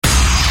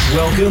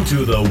Welcome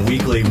to the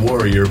Weekly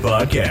Warrior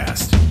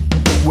Podcast,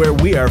 where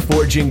we are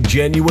forging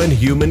genuine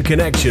human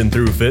connection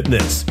through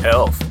fitness,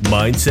 health,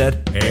 mindset,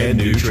 and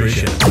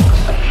nutrition.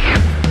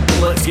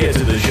 Let's get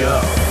to the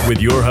show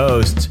with your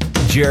hosts,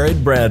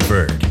 Jared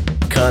Bradford,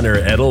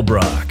 Connor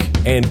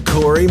Edelbrock, and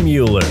Corey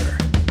Mueller.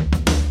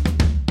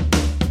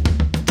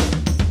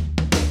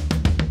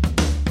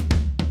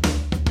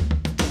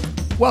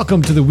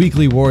 Welcome to the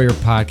Weekly Warrior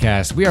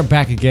Podcast. We are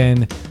back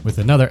again with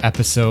another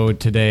episode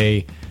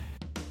today.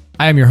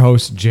 I am your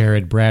host,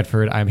 Jared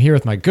Bradford. I'm here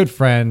with my good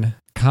friend,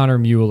 Connor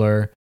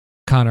Mueller.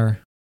 Connor,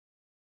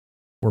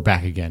 we're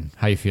back again.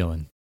 How you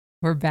feeling?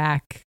 We're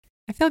back.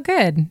 I feel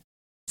good.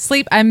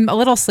 I'm a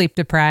little sleep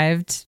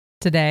deprived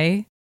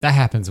today. That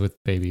happens with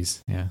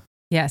babies, yeah.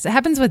 Yes, it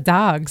happens with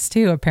dogs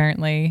too,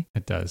 apparently.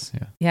 It does,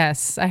 yeah.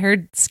 Yes, I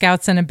heard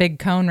Scout's in a big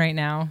cone right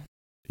now.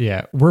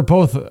 Yeah, we're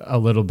both a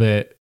little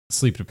bit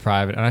sleep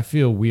deprived, and I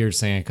feel weird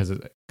saying it because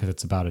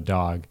it's about a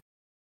dog.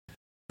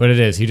 But it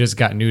is. He just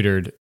got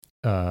neutered,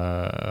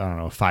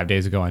 5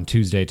 days ago on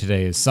Tuesday.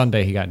 Today is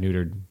Sunday. He got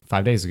neutered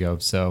 5 days ago.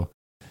 So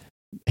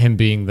him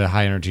being the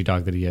high energy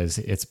dog that he is,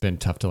 it's been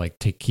tough to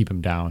keep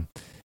him down.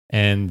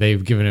 And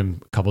they've given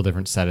him a couple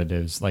different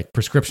sedatives, like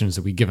prescriptions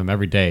that we give him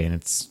every day, and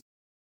it's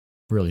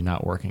really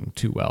not working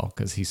too well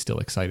because he's still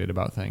excited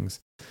about things.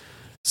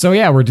 So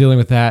yeah, we're dealing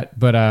with that.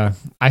 But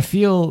I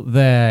feel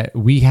that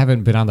we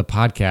haven't been on the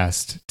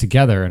podcast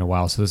together in a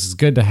while, so this is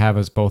good to have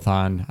us both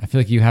on. I feel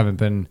like you haven't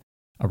been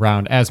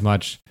around as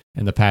much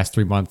in the past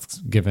 3 months,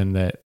 given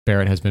that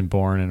Barrett has been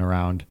born and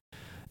around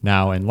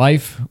now in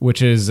life,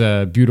 which is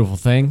a beautiful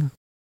thing.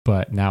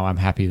 But now I'm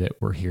happy that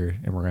we're here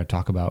and we're going to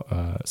talk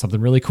about something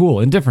really cool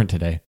and different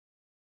today.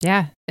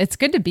 Yeah, it's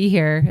good to be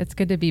here. It's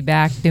good to be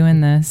back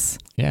doing this.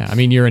 Yeah, I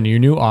mean, you're in your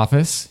new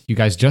office. You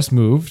guys just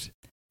moved.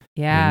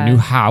 Yeah. Your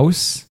new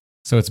house.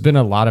 So it's been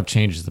a lot of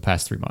changes the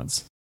past 3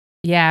 months.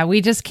 Yeah,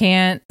 we just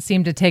can't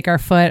seem to take our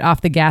foot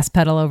off the gas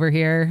pedal over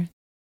here.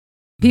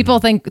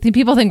 People think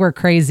we're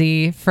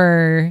crazy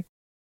for,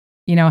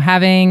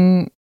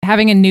 having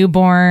a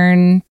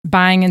newborn,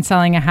 buying and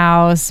selling a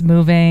house,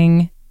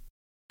 moving.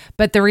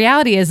 But the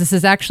reality is this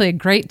is actually a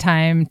great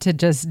time to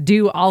just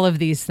do all of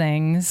these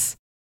things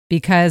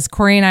because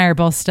Corey and I are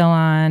both still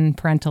on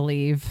parental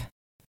leave.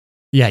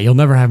 Yeah, you'll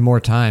never have more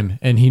time.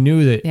 And he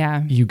knew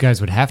that you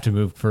guys would have to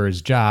move for his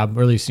job,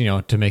 or at least,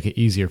 to make it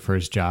easier for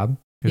his job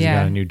because he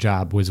got a new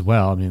job as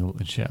well. I mean,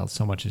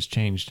 so much has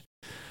changed.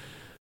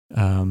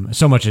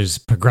 So much is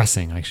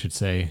progressing, I should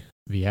say.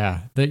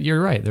 Yeah, that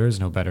you're right. There is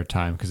no better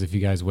time because if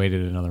you guys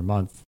waited another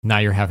month, now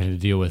you're having to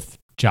deal with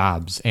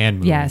jobs and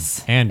moving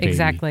and baby.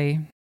 Exactly.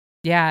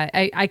 Yeah,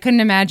 I couldn't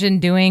imagine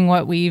doing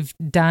what we've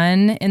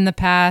done in the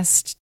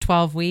past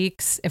 12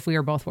 weeks if we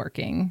were both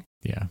working.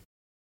 Yeah,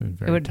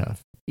 very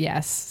tough.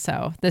 Yes.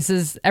 So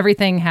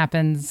everything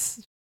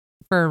happens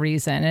for a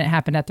reason and it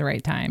happened at the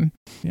right time.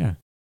 Yeah.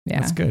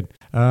 That's good.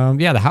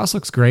 The house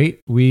looks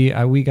great. We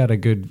got a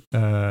good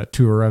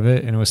tour of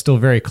it and it was still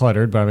very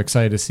cluttered, but I'm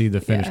excited to see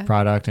the finished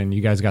product. And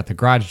you guys got the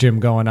garage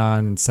gym going on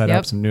and set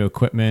up some new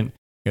equipment.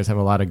 You guys have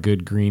a lot of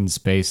good green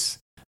space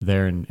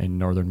there in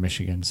northern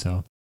Michigan.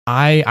 So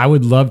I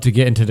would love to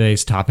get into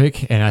today's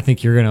topic, and I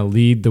think you're going to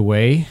lead the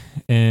way.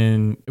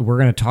 And we're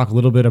going to talk a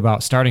little bit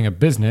about starting a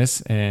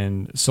business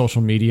and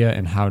social media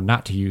and how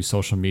not to use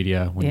social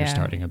media when you're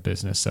starting a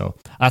business. So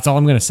that's all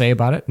I'm going to say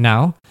about it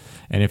now.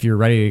 And if you're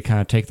ready to kind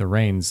of take the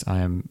reins, I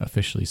am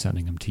officially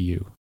sending them to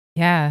you.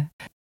 Yeah.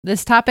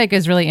 This topic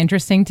is really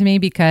interesting to me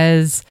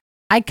because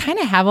I kind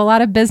of have a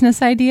lot of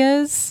business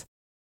ideas.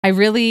 I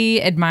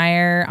really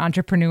admire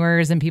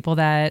entrepreneurs and people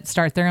that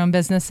start their own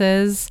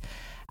businesses.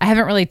 I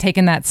haven't really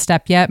taken that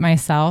step yet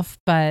myself,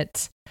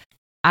 but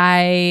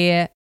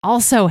I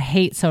also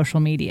hate social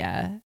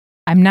media.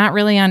 I'm not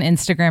really on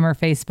Instagram or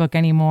Facebook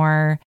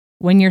anymore.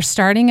 When you're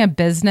starting a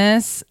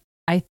business,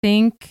 I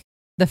think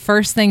the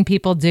first thing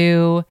people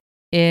do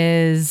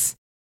is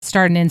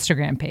start an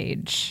Instagram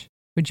page.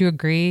 Would you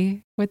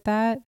agree with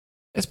that?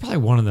 It's probably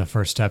one of the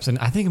first steps. And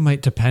I think it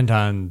might depend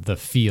on the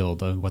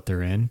field of what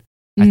they're in.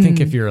 I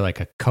think if you're like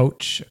a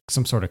coach,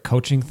 some sort of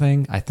coaching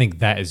thing, I think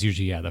that is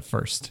usually the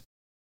first.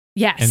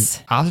 Yes.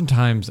 And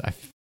oftentimes I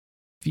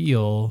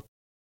feel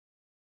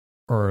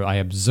or I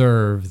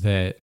observe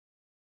that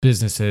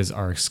businesses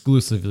are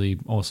exclusively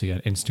mostly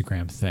an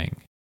Instagram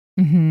thing.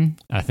 Mm-hmm.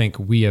 I think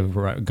we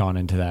have gone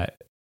into that.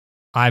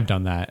 I've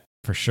done that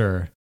for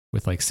sure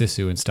with like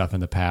Sisu and stuff in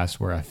the past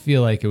where I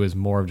feel like it was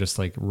more of just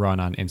like run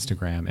on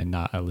Instagram and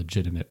not a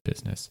legitimate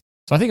business.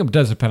 So I think it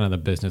does depend on the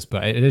business,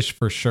 but it is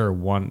for sure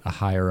a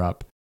higher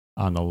up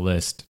on the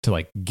list to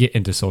like get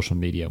into social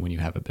media when you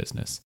have a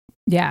business.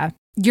 Yeah.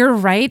 You're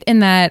right in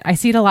that I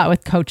see it a lot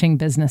with coaching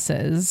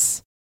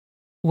businesses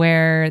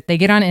where they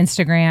get on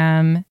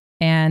Instagram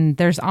and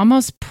there's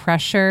almost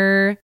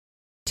pressure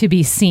to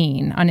be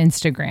seen on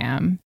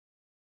Instagram.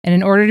 And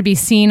in order to be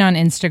seen on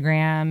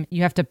Instagram,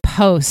 you have to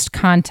post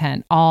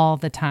content all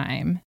the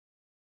time.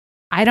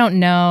 I don't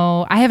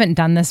know. I haven't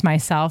done this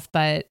myself,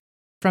 but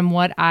from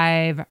what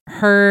I've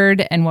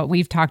heard and what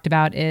we've talked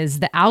about is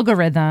the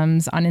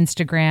algorithms on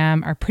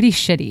Instagram are pretty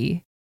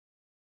shitty.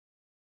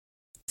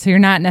 So you're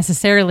not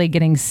necessarily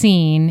getting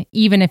seen,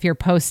 even if you're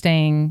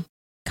posting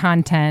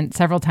content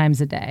several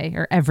times a day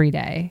or every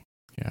day.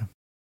 Yeah.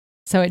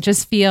 So it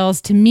just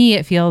feels, to me,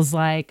 it feels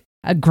like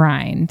a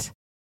grind.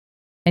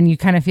 And you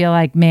kind of feel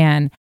like,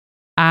 man,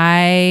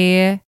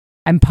 I'm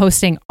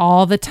posting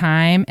all the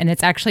time and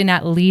it's actually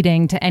not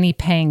leading to any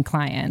paying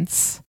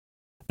clients.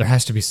 There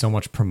has to be so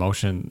much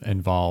promotion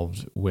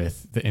involved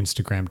with the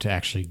Instagram to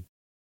actually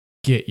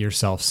get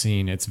yourself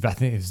seen. I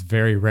think it's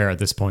very rare at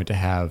this point to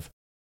have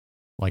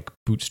like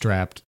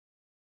bootstrapped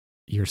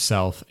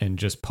yourself and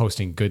just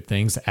posting good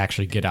things that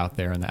actually get out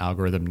there in the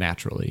algorithm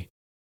naturally.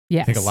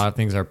 Yes. I think a lot of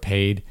things are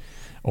paid,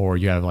 or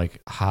you have like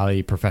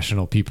highly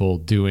professional people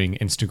doing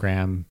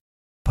Instagram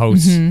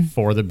posts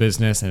for the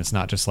business, and it's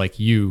not just like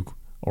you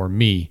or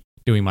me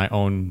doing my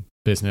own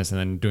business and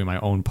then doing my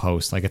own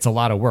post. Like, it's a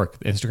lot of work.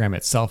 Instagram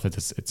itself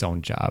is its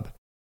own job.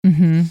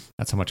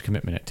 That's how much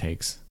commitment it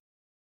takes.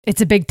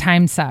 It's a big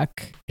time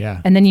suck.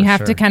 Yeah. And then you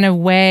have to kind of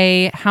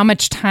weigh, how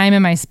much time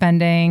am I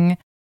spending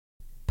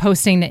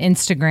posting to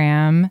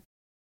Instagram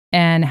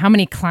and how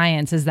many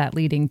clients is that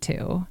leading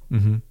to?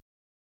 And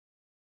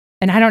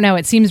I don't know,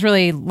 it seems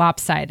really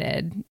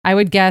lopsided. I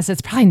would guess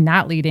it's probably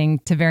not leading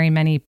to very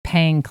many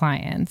paying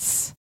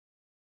clients.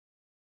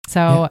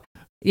 So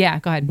yeah,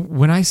 go ahead.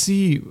 When I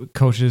see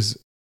coaches,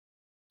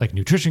 like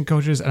nutrition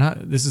coaches,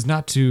 and this is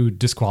not to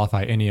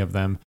disqualify any of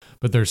them,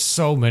 but there's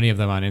so many of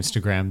them on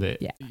Instagram that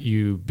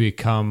you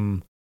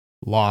become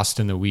lost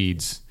in the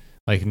weeds.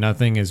 Like,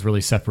 nothing is really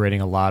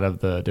separating a lot of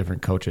the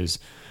different coaches.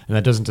 And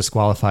that doesn't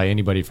disqualify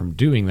anybody from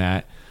doing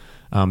that,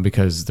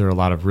 because there are a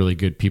lot of really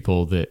good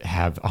people that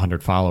have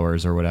 100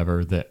 followers or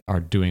whatever that are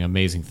doing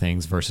amazing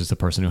things versus the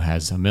person who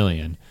has 1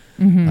 million.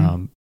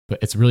 But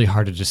it's really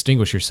hard to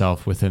distinguish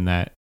yourself within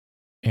that.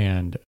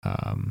 And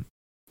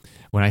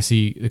when I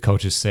see the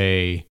coaches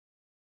say,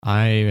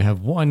 I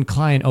have one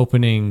client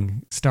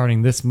opening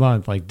starting this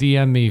month, like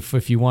DM me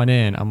if you want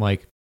in. I'm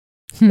like,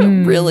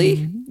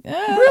 really?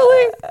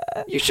 Really?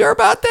 You sure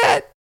about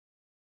that?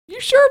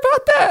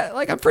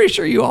 Like, I'm pretty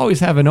sure you always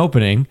have an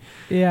opening.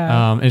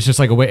 Yeah. And it's just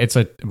like it's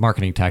a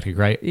marketing tactic,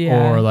 right?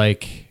 Yeah. Or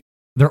like,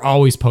 they're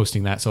always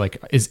posting that. So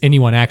like, is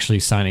anyone actually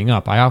signing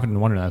up? I often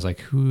wonder that. I was like,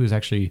 who is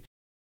actually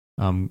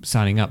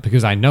signing up?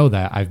 Because I know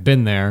that I've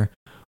been there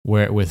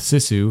with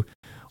Sisu,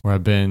 where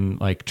I've been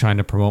like trying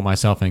to promote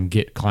myself and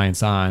get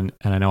clients on.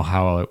 And I know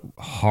how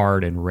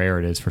hard and rare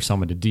it is for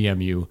someone to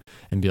DM you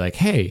and be like,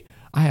 hey,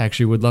 I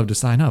actually would love to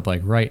sign up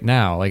like right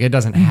now. Like, it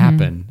doesn't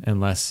happen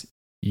unless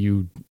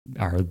you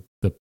are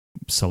the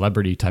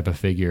celebrity type of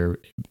figure,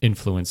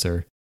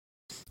 influencer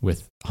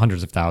with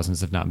hundreds of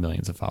thousands, if not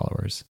millions of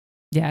followers.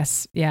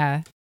 Yes.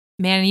 Yeah.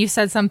 Man, you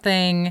said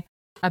something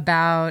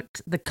about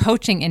the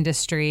coaching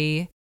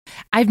industry.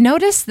 I've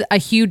noticed a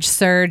huge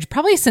surge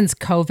probably since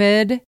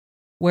COVID,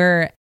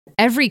 where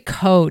every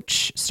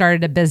coach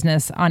started a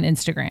business on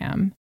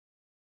Instagram.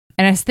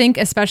 And I think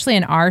especially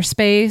in our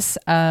space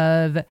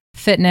of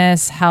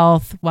fitness,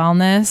 health,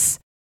 wellness,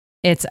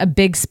 it's a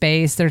big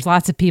space. There's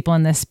lots of people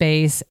in this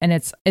space, and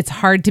it's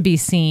hard to be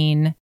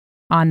seen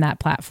on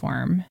that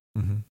platform.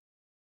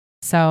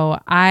 So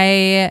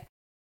I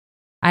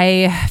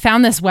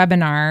found this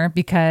webinar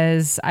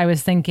because I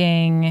was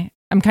thinking,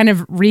 I'm kind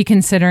of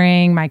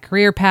reconsidering my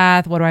career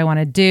path. What do I want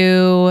to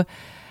do?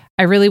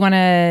 I really want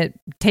to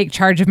take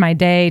charge of my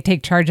day,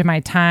 take charge of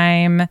my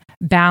time,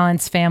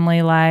 balance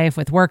family life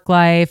with work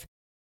life.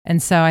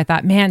 And so I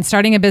thought, man,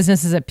 starting a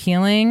business is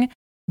appealing,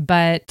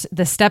 but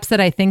the steps that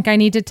I think I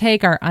need to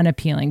take are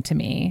unappealing to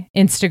me.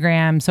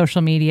 Instagram,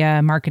 social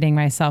media, marketing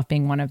myself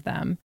being one of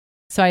them.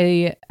 So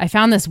I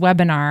found this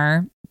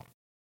webinar,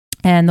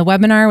 and the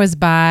webinar was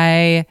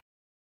by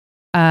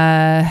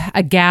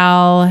a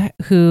gal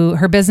who,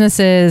 her business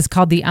is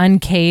called The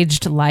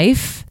Uncaged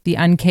Life.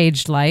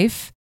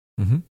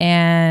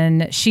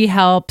 And she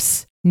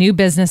helps new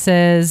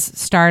businesses,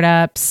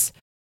 startups,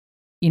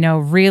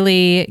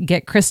 really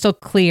get crystal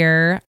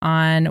clear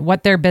on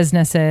what their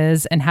business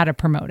is and how to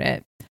promote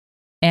it.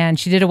 And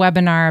she did a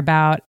webinar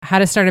about how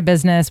to start a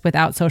business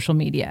without social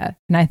media.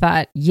 And I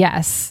thought,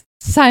 yes,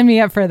 sign me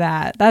up for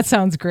that. That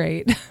sounds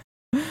great.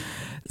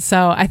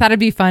 So I thought it'd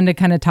be fun to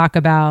kind of talk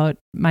about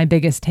my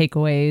biggest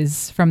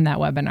takeaways from that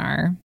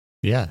webinar.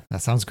 Yeah,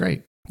 that sounds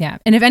great. Yeah.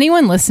 And if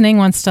anyone listening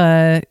wants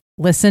to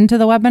listen to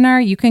the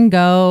webinar, you can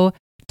go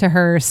to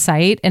her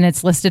site and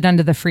it's listed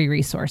under the free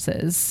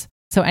resources.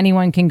 So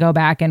anyone can go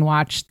back and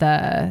watch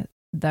the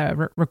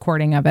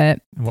recording of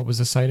it. And what was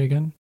the site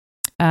again?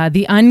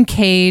 The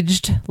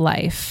Uncaged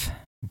Life.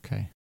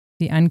 Okay.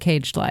 The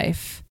Uncaged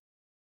Life.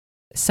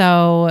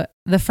 So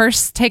the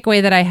first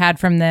takeaway that I had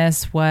from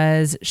this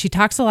was she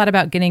talks a lot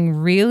about getting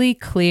really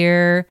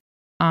clear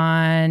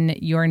on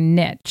your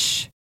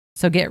niche.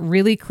 So get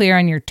really clear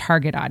on your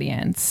target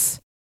audience.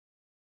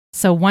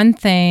 So one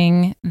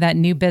thing that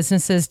new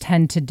businesses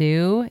tend to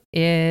do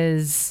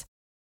is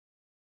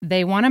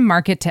they want to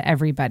market to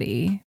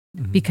everybody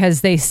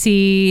because they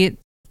see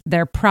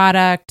their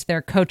product,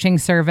 their coaching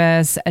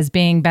service as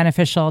being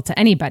beneficial to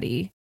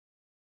anybody.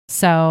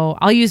 So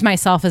I'll use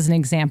myself as an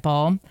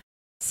example.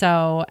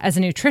 So as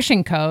a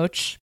nutrition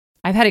coach,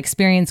 I've had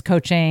experience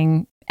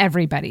coaching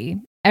every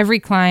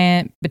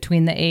client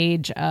between the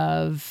age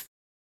of,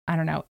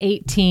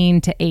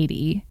 18 to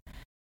 80.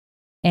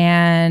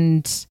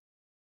 And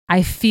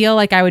I feel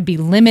like I would be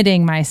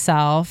limiting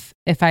myself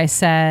if I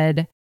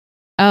said,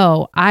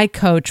 oh, I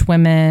coach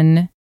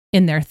women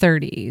in their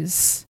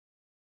 30s,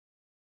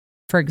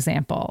 for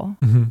example.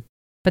 Mm-hmm.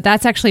 But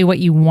that's actually what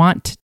you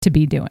want to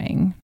be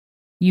doing.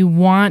 You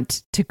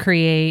want to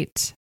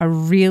create a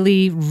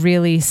really,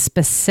 really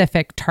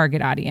specific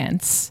target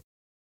audience.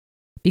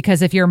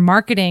 Because if you're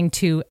marketing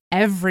to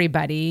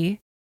everybody,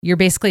 you're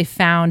basically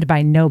found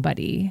by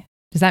nobody.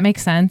 Does that make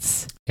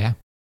sense? Yeah.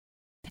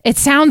 It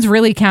sounds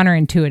really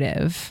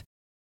counterintuitive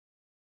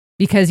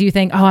because you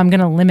think, oh, I'm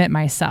going to limit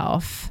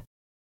myself.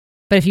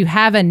 But if you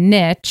have a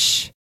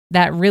niche,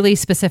 that really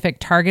specific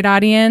target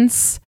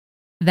audience,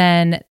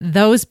 then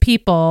those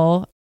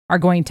people are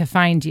going to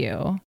find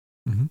you.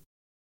 Mm-hmm.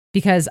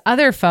 Because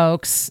other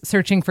folks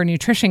searching for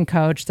nutrition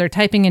coach, they're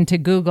typing into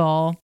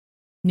Google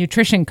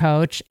nutrition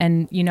coach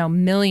and,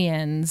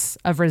 millions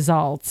of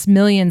results,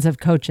 millions of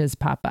coaches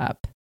pop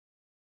up.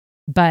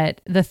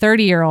 But the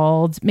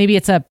 30-year-old, maybe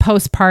it's a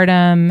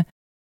postpartum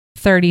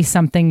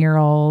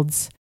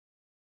 30-something-year-olds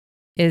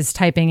is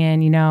typing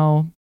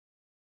in,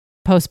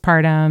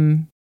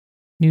 postpartum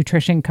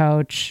nutrition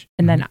coach.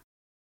 And then,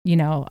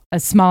 a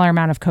smaller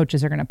amount of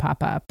coaches are going to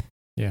pop up.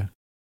 Yeah.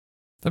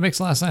 That makes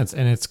a lot of sense.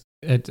 And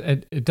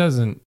it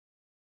doesn't,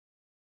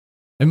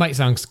 it might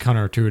sound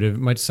counterintuitive, it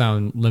might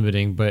sound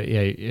limiting, but yeah,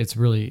 it's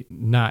really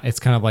not.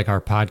 It's kind of like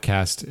our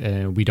podcast,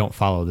 and we don't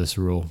follow this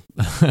rule.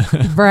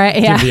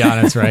 Right. Yeah. To be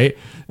honest, right?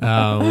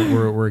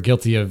 We're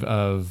guilty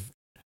of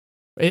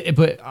it,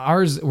 but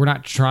ours, we're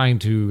not trying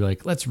to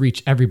let's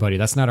reach everybody.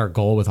 That's not our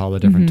goal with all the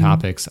different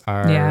topics.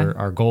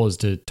 Our goal is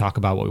to talk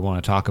about what we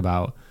want to talk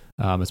about.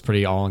 It's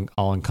pretty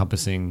all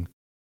encompassing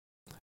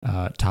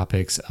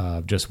topics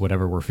of just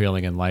whatever we're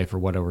feeling in life or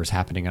whatever's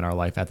happening in our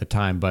life at the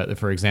time. But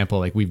for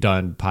example, we've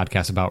done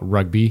podcasts about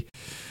rugby,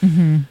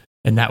 and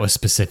that was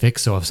specific.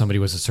 So if somebody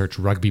was to search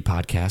rugby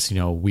podcast,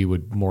 we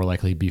would more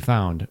likely be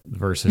found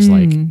versus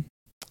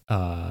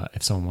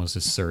if someone was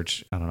to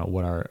search, I don't know,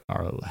 what our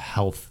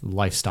health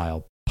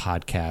lifestyle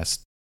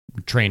podcast,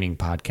 training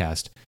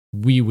podcast,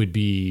 we would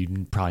be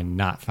probably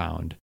not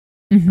found.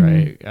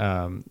 Right.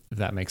 If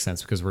that makes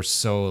sense, because we're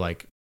so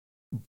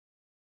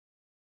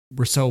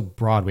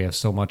broad. We have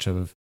so much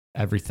of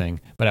everything.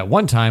 But at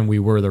one time we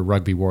were the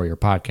Rugby Warrior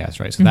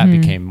podcast, right? So that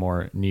became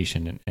more niche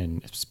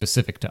and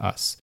specific to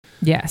us.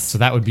 Yes. So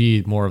that would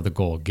be more of the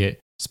goal. Get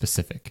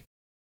specific.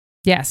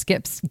 Yes.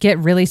 Get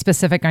really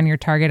specific on your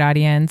target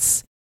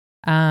audience.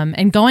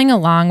 And going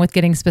along with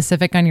getting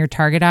specific on your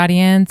target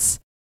audience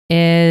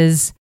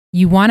is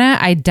you want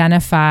to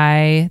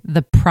identify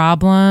the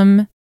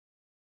problem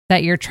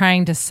that you're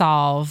trying to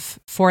solve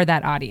for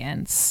that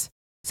audience.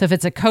 So if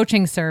it's a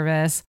coaching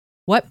service,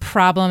 what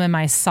problem am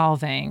I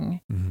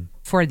solving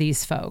for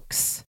these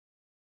folks?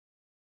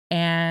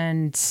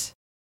 And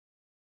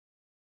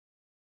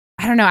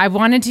I don't know, I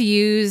wanted to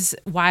use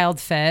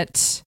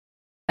WildFit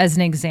as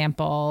an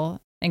example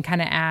and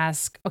kind of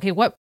ask, okay,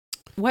 what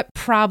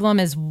problem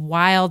is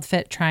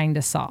WildFit trying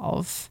to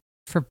solve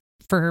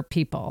for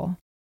people?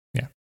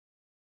 Yeah.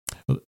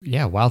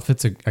 Yeah,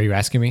 WildFit's are you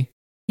asking me?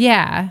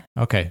 Yeah.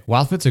 Okay.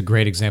 WildFit's a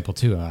great example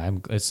too.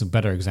 It's a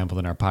better example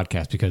than our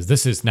podcast because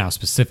this is now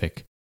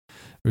specific.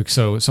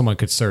 So someone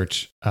could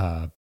search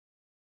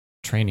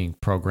training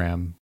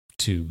program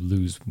to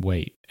lose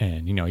weight,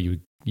 and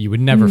you would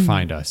never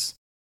find us.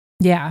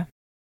 Yeah.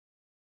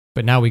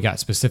 But now we got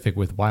specific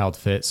with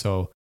WildFit.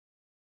 So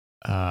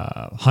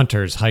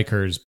hunters,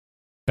 hikers,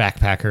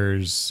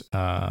 backpackers,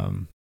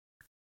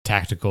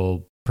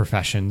 tactical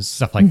professions,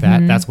 stuff like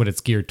that. That's what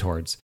it's geared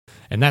towards,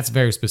 and that's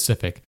very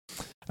specific.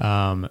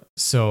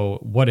 So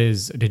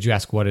did you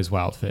ask what is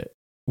WildFit?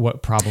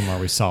 What problem are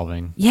we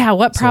solving? Yeah,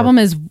 what problem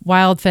is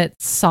WildFit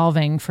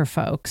solving for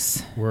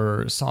folks?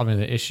 We're solving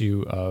the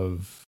issue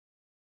of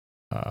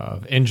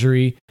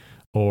injury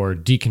or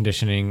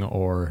deconditioning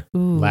or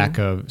lack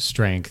of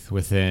strength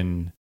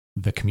within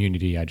the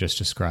community I just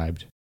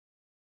described.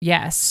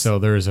 Yes. So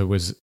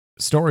was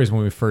stories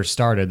when we first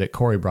started that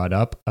Corey brought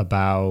up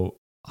about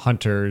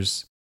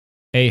hunters,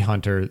 a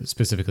hunter,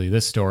 specifically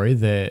this story,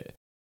 that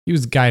he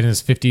was a guy in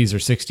his 50s or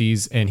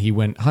 60s and he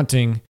went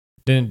hunting,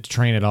 didn't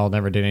train at all,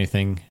 never did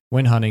anything,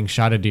 went hunting,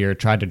 shot a deer,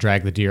 tried to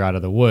drag the deer out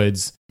of the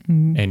woods,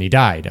 and he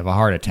died of a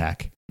heart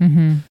attack.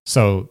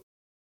 So,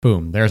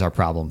 boom, there's our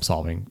problem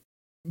solving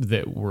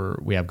that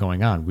we have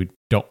going on. We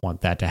don't want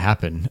that to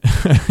happen.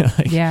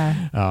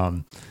 Yeah.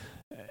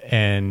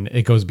 And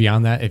it goes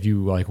beyond that. If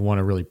you want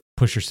to really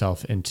push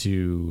yourself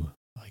into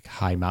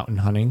high mountain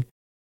hunting,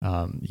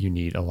 you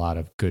need a lot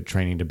of good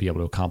training to be able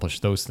to accomplish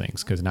those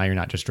things. Because now you're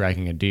not just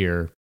dragging a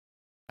deer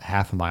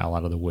half a mile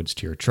out of the woods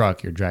to your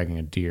truck, you're dragging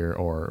a deer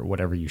or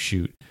whatever you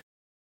shoot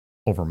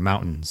over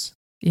mountains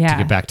to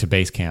get back to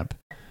base camp.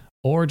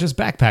 Or just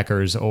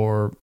backpackers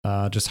or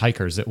just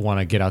hikers that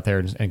want to get out there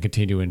and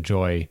continue to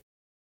enjoy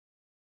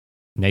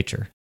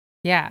nature.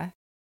 Yeah.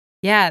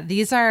 Yeah,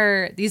 these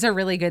are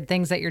really good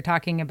things that you're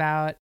talking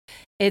about.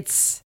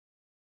 It's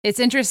it's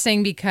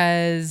interesting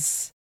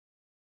because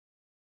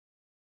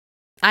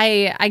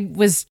I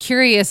was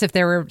curious if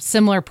there were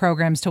similar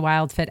programs to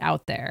WildFit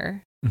out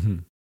there. Mm-hmm.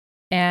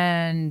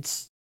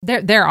 And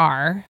there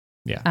are.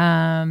 Yeah.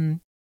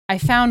 I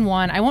found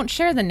one. I won't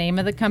share the name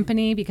of the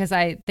company because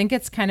I think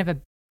it's kind of a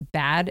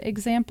bad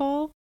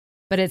example,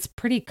 but it's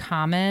pretty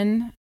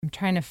common. I'm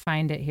trying to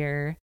find it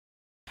here.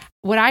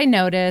 What I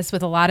notice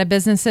with a lot of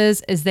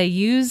businesses is they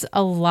use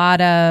a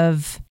lot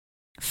of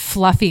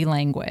fluffy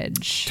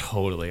language.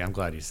 Totally. I'm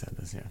glad you said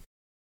this. Yeah.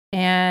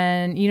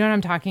 And you know what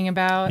I'm talking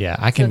about? Yeah.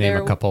 I can name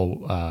a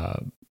couple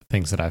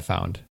things that I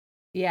found.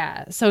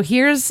 Yeah. So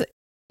here's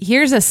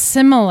a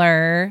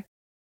similar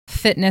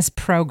fitness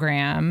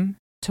program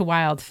to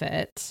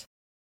WildFit,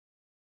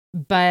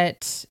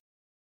 but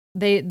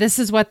this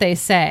is what they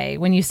say.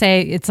 When you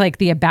say it's like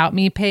the About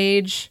Me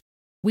page,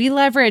 we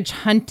leverage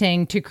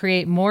hunting to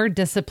create more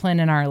discipline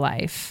in our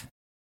life.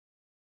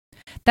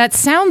 That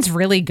sounds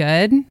really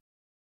good,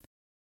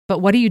 but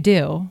what do you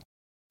do?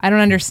 I don't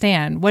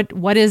understand.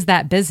 What is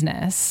that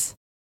business?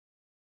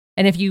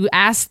 And if you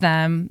ask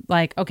them,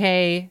 like,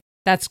 okay,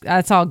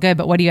 that's all good,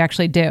 but what do you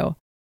actually do?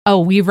 Oh,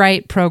 we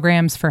write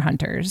programs for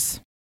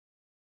hunters.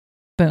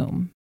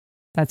 Boom.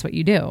 That's what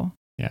you do.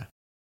 Yeah.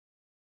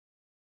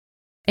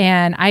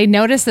 And I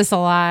noticed this a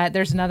lot.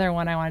 There's another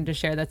one I wanted to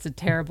share that's a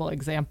terrible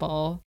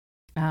example.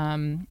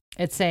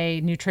 It's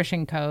a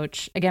nutrition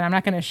coach. Again, I'm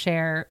not going to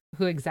share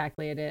who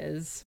exactly it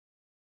is.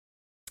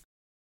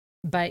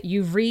 But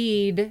you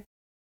read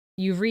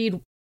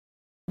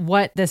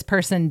what this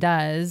person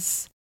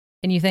does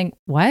and you think,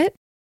 what?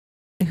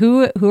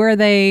 Who are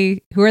they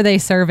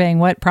serving?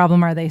 What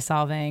problem are they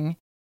solving?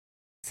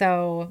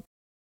 So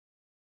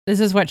this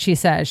is what she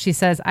says. She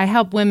says, I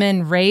help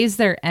women raise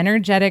their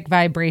energetic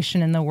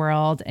vibration in the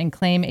world and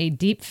claim a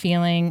deep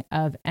feeling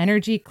of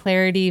energy,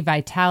 clarity,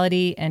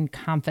 vitality, and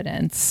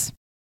confidence.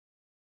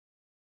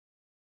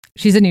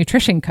 She's a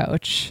nutrition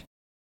coach.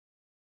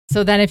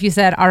 So then if you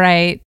said, all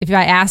right, if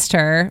I asked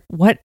her,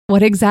 what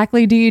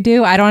exactly do you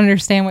do? I don't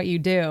understand what you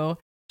do.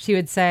 She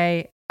would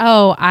say,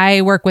 oh,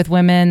 I work with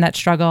women that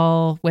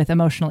struggle with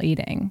emotional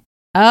eating.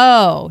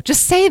 Oh,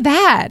 just say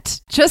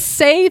that. Just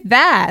say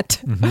that.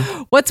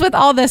 Mm-hmm. What's with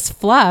all this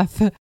fluff?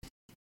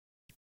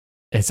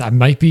 I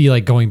might be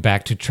like going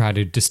back to try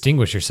to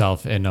distinguish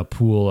yourself in a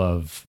pool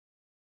of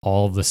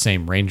all the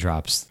same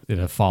raindrops that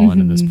have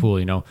fallen in this pool,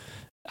 you know?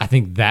 I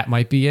think that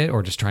might be it,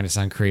 or just trying to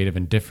sound creative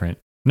and different.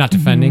 Not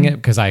defending it,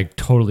 because I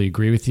totally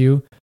agree with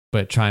you,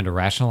 but trying to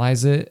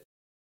rationalize it,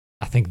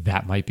 I think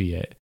that might be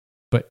it.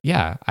 But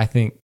yeah, I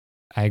think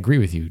I agree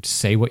with you.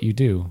 Say what you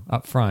do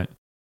up front.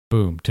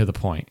 Boom, to the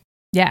point.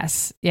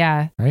 Yes.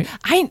 Yeah. Right.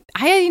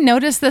 I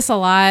noticed this a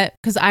lot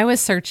because I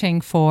was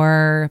searching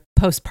for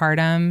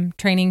postpartum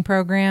training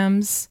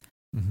programs.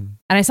 Mm-hmm.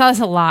 And I saw this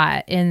a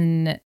lot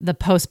in the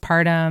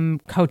postpartum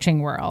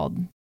coaching world.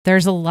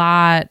 There's a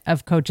lot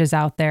of coaches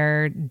out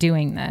there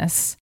doing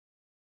this.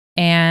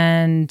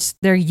 And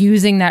they're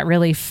using that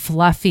really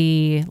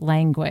fluffy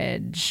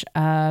language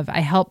of,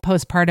 I help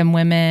postpartum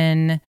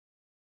women,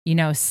 you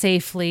know,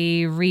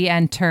 safely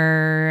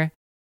re-enter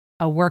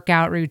a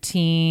workout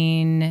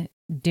routine,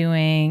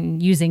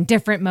 using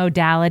different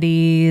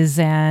modalities,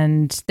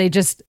 and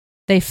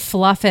they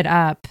fluff it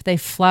up. They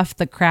fluff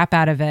the crap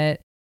out of it.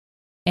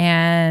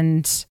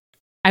 And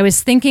I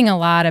was thinking a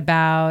lot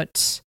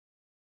about,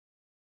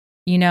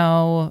 you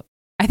know,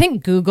 I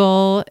think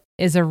Google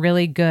is a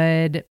really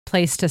good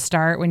place to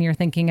start when you're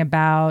thinking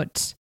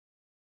about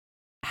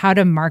how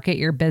to market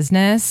your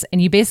business.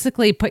 And you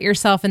basically put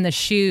yourself in the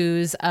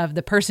shoes of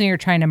the person you're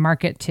trying to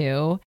market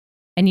to.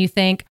 And you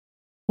think,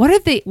 what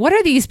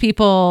are these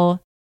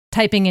people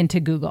typing into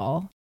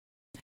Google?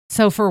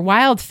 So for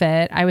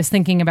WildFit, I was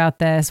thinking about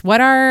this.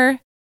 What are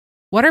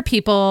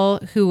people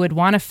who would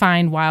want to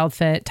find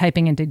WildFit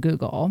typing into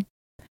Google?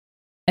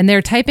 And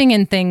they're typing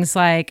in things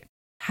like,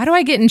 how do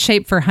I get in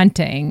shape for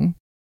hunting?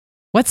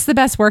 What's the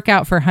best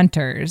workout for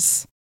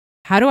hunters?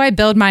 How do I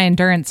build my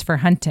endurance for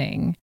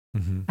hunting?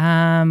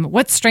 Mm-hmm.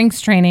 What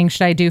strength training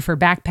should I do for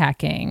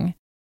backpacking?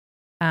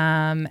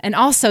 And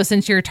also,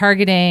 since you're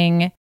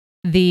targeting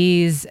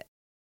these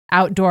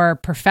outdoor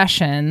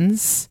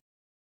professions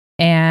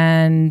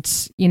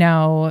and, you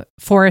know,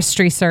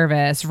 forestry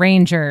service,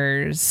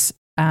 rangers,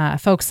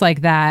 folks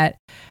like that,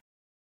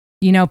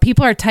 you know,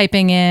 people are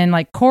typing in,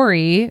 like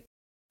Corey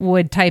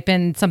would type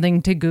in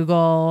something to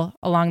Google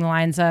along the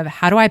lines of,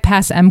 how do I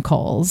pass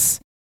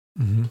MCOLS?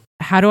 Mm-hmm.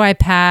 How do I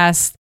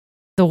pass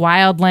the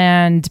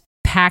Wildland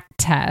pack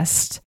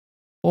test?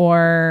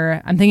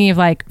 Or I'm thinking of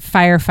like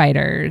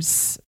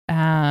firefighters.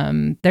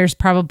 There's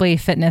probably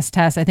fitness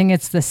tests. I think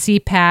it's the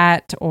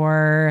CPAT,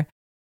 or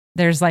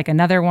there's like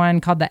another one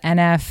called the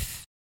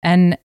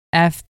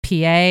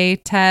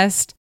NFPA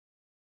test.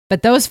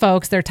 But those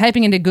folks, they're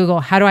typing into Google,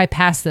 how do I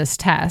pass this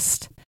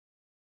test?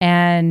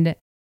 And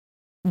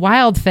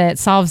WildFit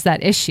solves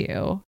that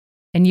issue.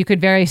 And you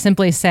could very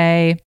simply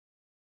say,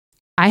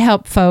 I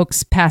help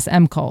folks pass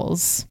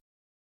MCOLS.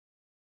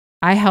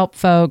 I help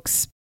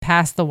folks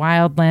pass the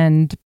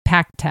Wildland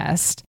pack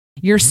test.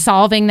 You're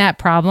solving that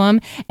problem,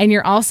 and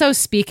you're also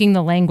speaking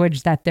the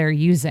language that they're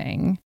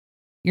using.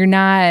 You're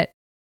not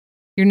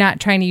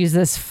trying to use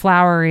this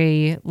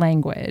flowery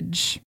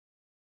language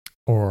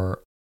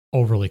or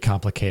overly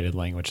complicated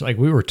language. Like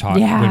we were taught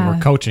when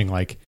we're coaching,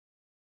 like,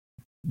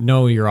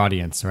 know your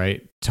audience,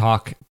 right?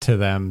 Talk to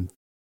them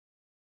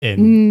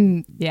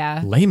in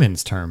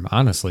layman's term,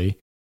 honestly.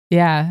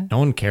 Yeah. No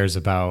one cares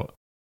about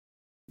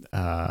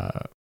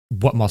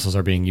what muscles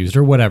are being used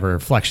or whatever,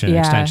 flexion,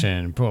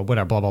 extension,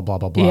 whatever, blah, blah, blah,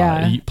 blah, blah.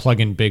 Yeah. You plug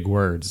in big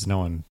words.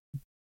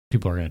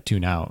 People are going to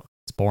tune out.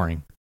 It's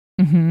boring.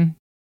 Mm-hmm.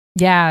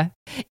 Yeah.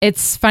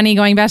 It's funny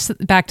going back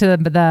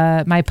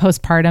to my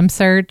postpartum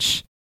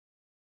search.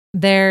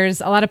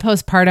 There's a lot of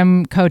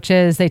postpartum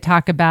coaches. They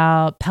talk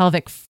about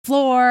pelvic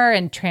floor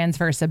and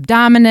transverse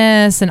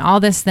abdominis and all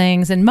these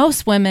things. And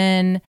most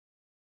women,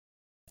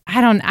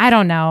 I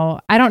don't know.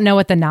 I don't know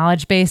what the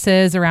knowledge base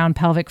is around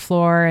pelvic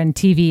floor and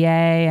TVA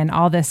and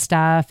all this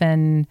stuff.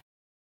 And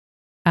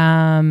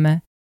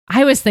I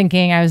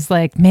was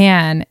like,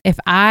 man, if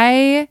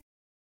I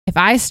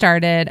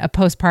started a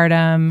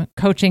postpartum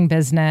coaching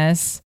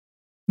business,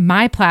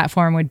 my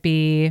platform would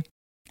be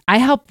I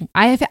help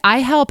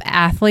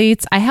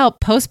athletes. I help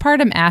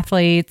postpartum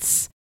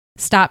athletes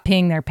stop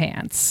peeing their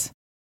pants.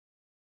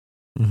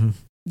 Mm-hmm.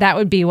 That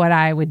would be what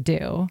I would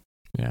do.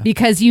 Yeah.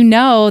 Because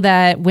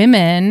that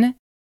women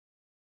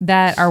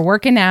that are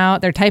working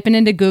out, they're typing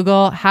into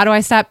Google, how do I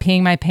stop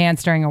peeing my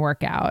pants during a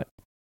workout?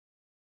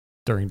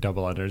 During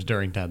double unders,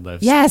 during deadlifts.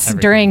 Yes,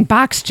 everything. During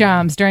box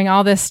jumps, during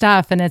all this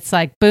stuff. And it's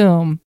like,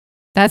 boom,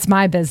 that's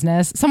my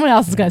business. Someone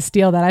else is going to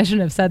steal that. I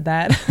shouldn't have said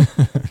that.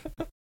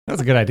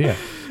 That's a good idea.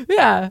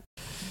 Yeah.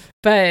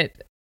 But,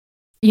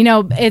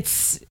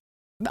 it's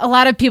a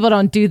lot of people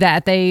don't do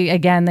that. They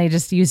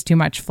just use too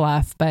much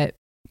fluff. But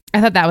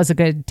I thought that was a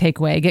good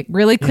takeaway. Get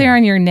really clear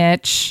on your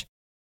niche,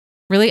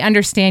 really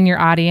understand your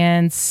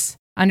audience,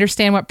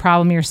 understand what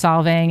problem you're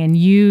solving, and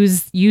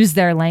use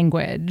their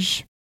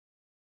language.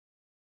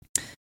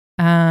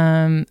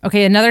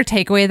 Okay, another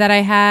takeaway that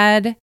I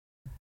had,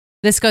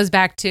 this goes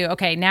back to,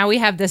 now we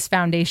have this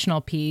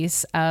foundational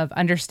piece of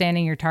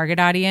understanding your target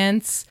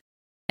audience.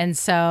 And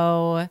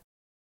so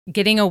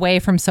getting away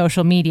from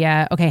social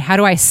media, how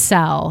do I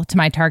sell to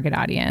my target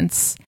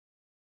audience?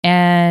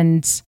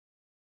 And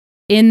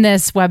in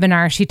this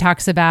webinar, she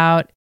talks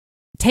about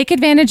take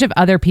advantage of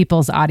other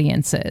people's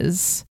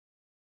audiences.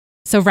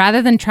 So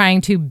rather than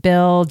trying to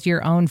build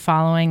your own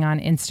following on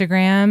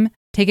Instagram,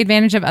 take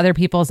advantage of other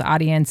people's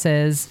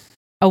audiences.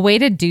 A way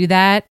to do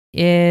that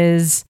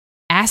is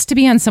ask to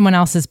be on someone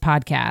else's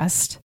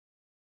podcast.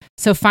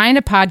 So find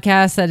a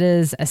podcast that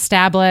is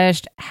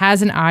established,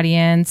 has an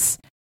audience,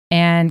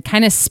 and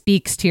kind of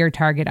speaks to your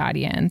target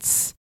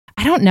audience.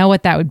 I don't know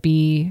what that would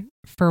be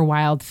for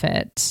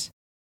WildFit.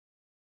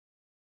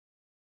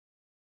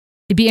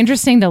 It'd be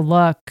interesting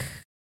to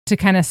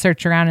kind of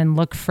search around and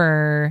look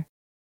for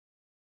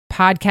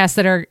podcasts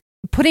that are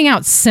putting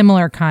out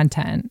similar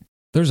content.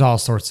 There's all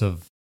sorts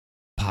of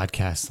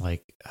podcasts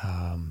like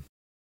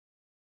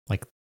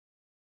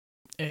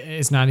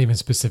it's not even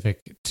specific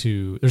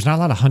to, there's not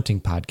a lot of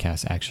hunting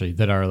podcasts actually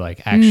that are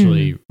like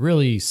actually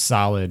really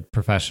solid,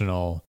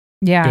 professional,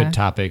 good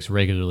topics,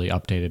 regularly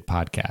updated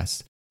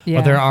podcasts. Yeah.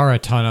 But there are a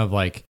ton of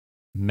like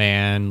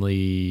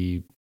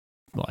manly,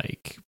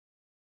 like,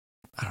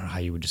 I don't know how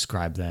you would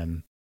describe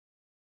them,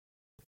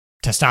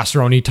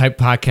 testosterone-y type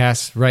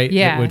podcasts, right?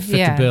 Yeah. That would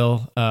fit the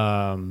bill.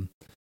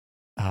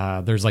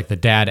 There's like the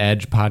Dad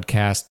Edge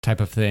podcast type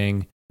of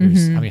thing.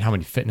 There's, I mean, how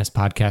many fitness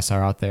podcasts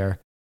are out there?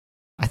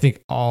 I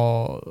think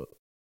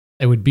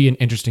it would be an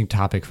interesting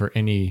topic for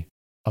any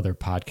other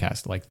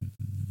podcast like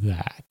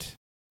that.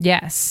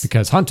 Yes.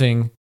 Because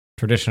hunting,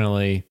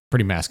 traditionally,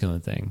 pretty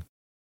masculine thing.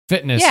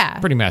 Fitness,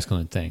 pretty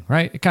masculine thing,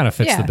 right? It kind of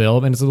fits the bill,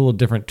 and it's a little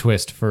different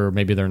twist for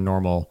maybe their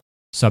normal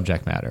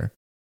subject matter.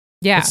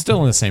 Yeah. It's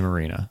still in the same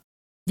arena.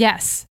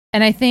 Yes.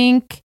 And I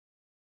think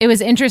it was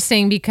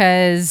interesting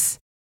because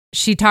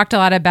she talked a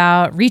lot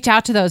about reach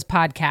out to those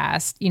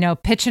podcasts,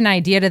 pitch an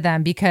idea to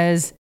them,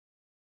 because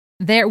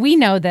we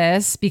know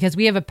this because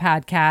we have a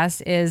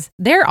podcast, is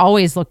they're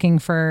always looking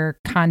for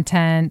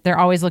content. They're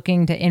always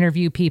looking to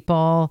interview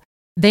people.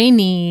 They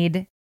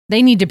need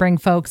to bring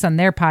folks on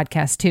their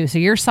podcast too. So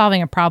you're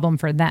solving a problem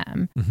for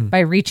them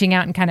by reaching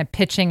out and kind of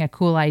pitching a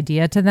cool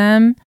idea to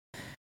them.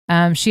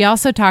 She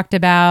also talked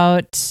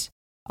about,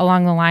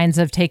 along the lines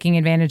of taking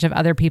advantage of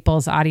other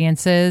people's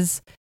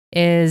audiences,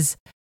 is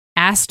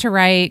ask to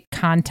write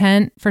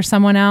content for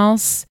someone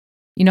else.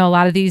 A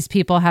lot of these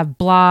people have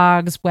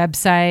blogs,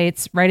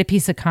 websites, write a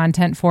piece of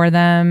content for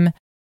them,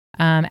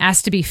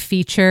 ask to be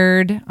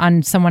featured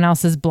on someone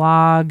else's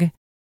blog,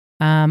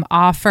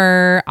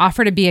 offer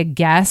to be a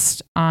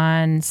guest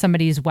on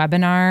somebody's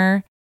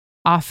webinar,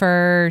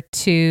 offer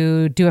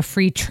to do a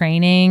free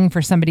training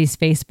for somebody's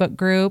Facebook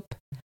group.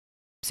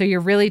 So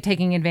you're really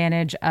taking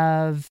advantage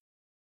of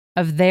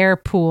their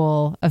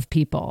pool of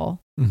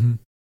people. Mm-hmm.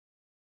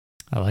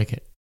 I like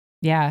it.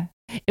 Yeah.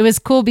 It was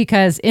cool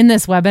because in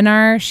this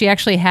webinar, she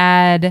actually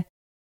had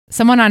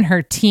someone on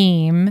her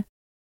team.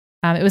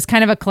 It was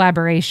kind of a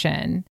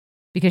collaboration.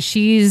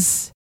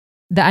 because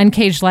the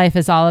Uncaged Life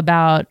is all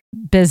about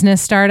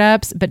business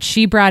startups, but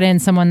she brought in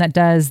someone that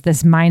does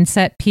this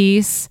mindset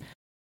piece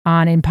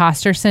on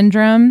imposter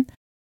syndrome.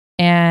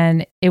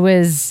 And they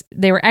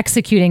were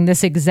executing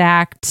this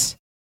exact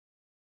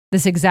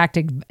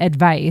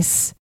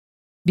advice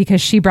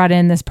because she brought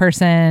in this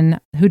person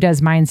who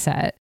does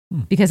mindset,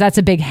 because that's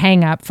a big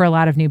hang up for a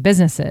lot of new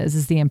businesses,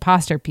 is the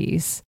imposter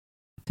piece.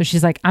 So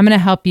she's like, I'm going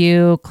to help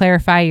you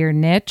clarify your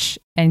niche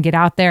and get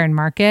out there and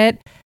market.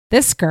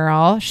 This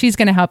girl, she's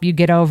going to help you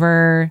get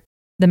over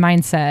the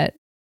mindset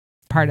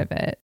part of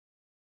it.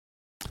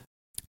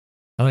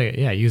 I like it.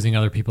 Yeah, using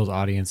other people's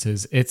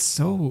audiences. It's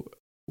so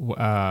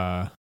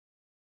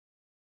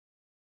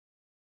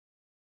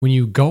when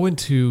you go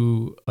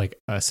into like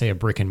say a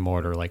brick and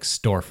mortar like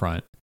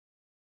storefront,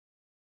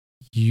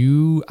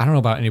 I don't know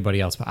about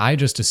anybody else, but I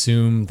just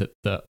assume that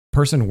the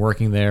person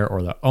working there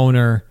or the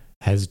owner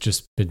has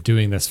just been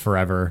doing this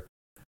forever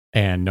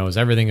and knows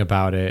everything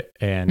about it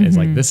and is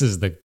like, this is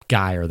the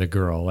guy or the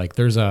girl. Like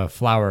there's a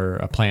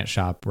plant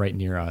shop right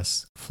near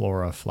us,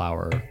 Flora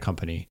Flower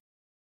Company,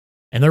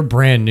 and they're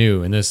brand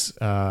new. And this,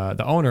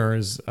 the owner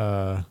is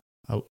a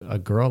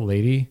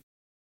lady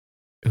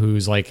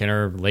who's like in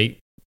her late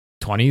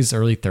 20s,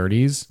 early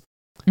 30s.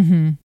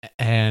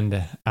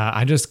 And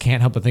I just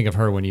can't help but think of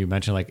her when you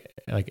mention like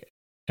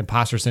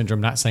imposter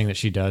syndrome. Not saying that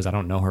she does. I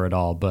don't know her at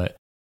all, but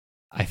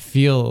I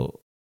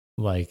feel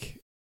like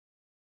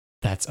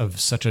that's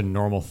such a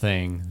normal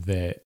thing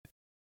that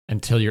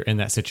until you're in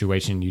that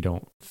situation, you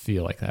don't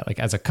feel like that. Like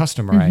as a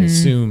customer, I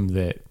assume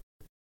that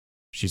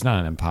she's not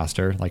an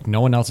imposter. Like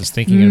no one else is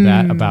thinking of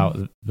that about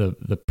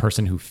the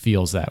person who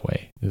feels that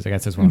way. I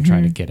guess that's what I'm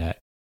trying to get at.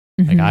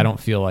 Like I don't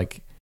feel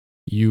like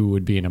you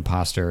would be an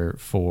imposter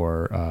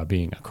for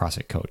being a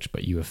CrossFit coach,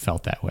 but you have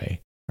felt that way,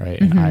 right?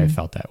 And I have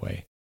felt that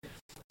way.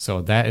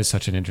 So that is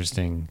such an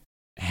interesting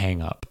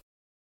hang up.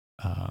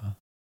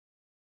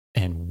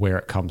 And where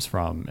it comes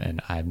from,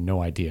 and I have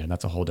no idea. And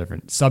that's a whole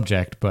different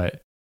subject,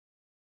 but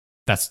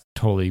that's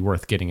totally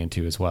worth getting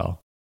into as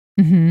well.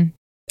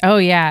 Oh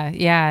yeah.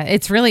 Yeah.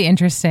 It's really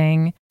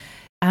interesting.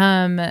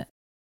 Gosh,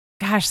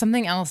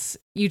 something else.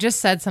 You just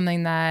said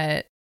something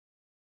that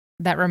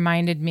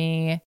reminded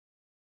me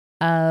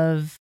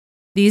of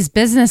these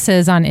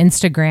businesses on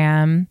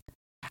Instagram.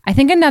 I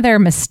think another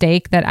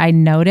mistake that I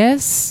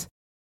notice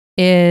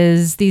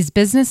is these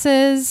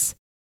businesses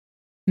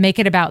make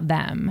it about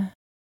them.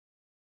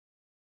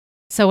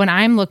 So when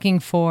I'm looking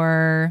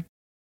for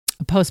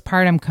a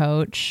postpartum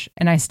coach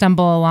and I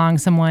stumble along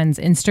someone's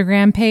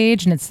Instagram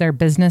page and it's their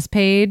business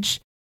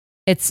page,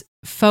 it's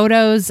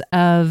photos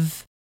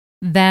of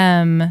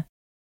them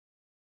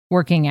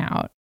working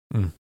out.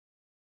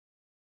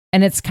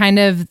 And it's kind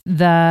of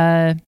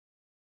they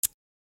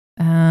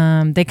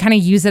kind of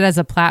use it as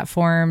a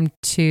platform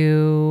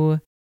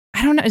to,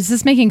 I don't know, is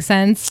this making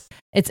sense?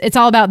 It's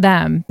all about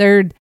them.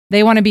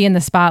 They want to be in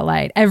the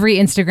spotlight. Every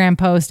Instagram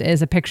post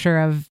is a picture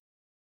of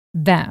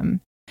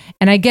them.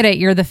 And I get it,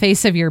 you're the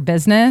face of your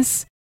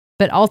business,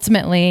 but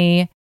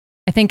ultimately,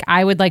 I think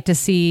I would like to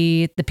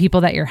see the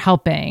people that you're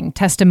helping,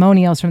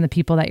 testimonials from the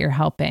people that you're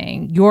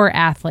helping, your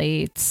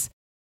athletes.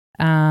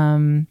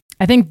 I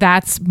think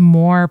that's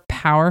more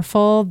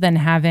powerful than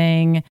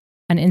having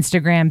an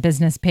Instagram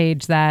business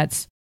page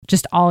that's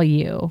just all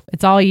you.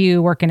 It's all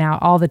you working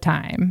out all the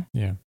time.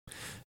 Yeah.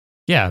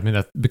 Yeah. I mean,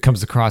 that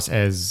comes across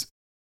as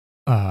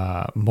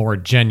more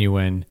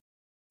genuine,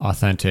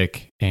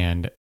 authentic,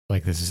 and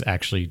like this is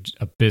actually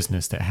a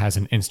business that has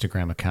an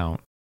Instagram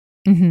account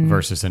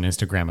versus an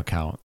Instagram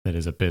account that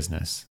is a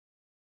business.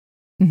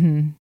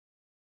 I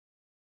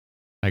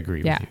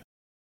agree with you.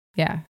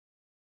 Yeah.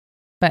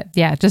 But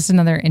yeah, just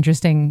another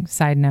interesting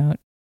side note.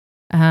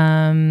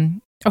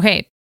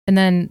 Okay. And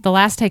then the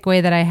last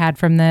takeaway that I had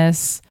from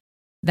this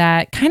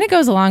that kind of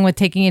goes along with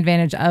taking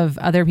advantage of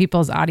other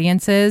people's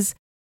audiences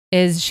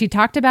is she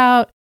talked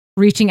about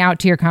reaching out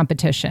to your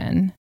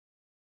competition.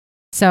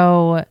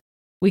 So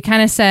we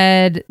kind of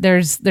said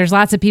there's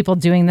lots of people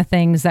doing the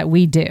things that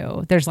we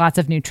do. There's lots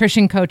of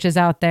nutrition coaches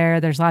out there.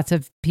 There's lots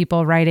of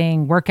people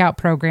writing workout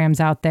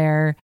programs out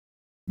there.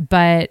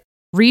 But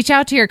reach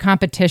out to your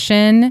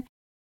competition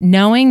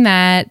knowing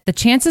that the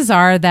chances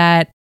are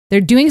that they're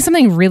doing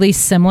something really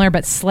similar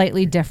but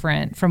slightly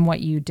different from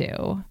what you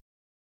do.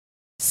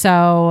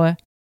 So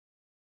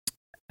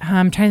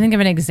I'm trying to think of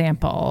an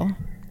example.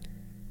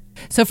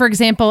 So for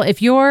example,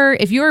 if your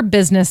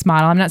business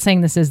model, I'm not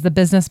saying this is the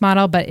business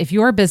model, but if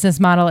your business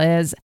model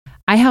is,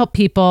 I help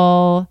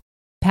people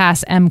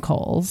pass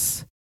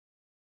MCOLs,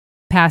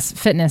 pass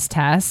fitness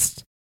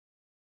tests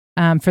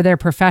for their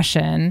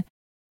profession,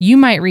 you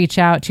might reach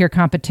out to your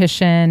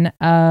competition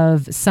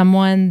of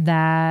someone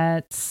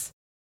that's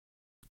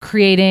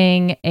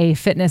creating a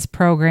fitness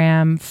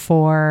program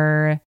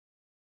for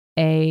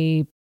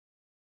a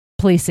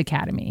police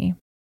academy.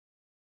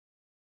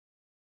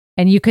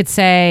 And you could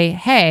say,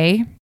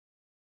 hey,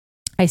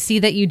 I see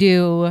that you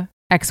do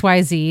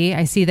XYZ.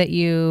 I see that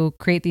you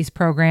create these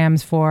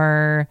programs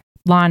for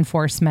law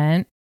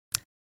enforcement.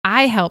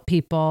 I help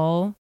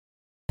people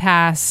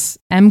pass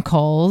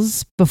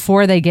MCOLs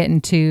before they get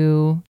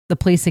into the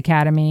police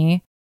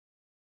academy,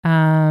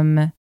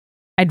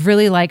 I'd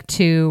really like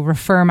to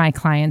refer my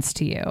clients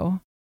to you.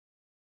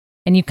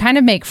 And you kind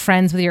of make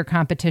friends with your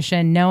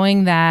competition,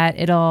 knowing that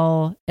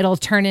it'll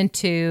turn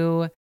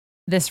into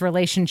this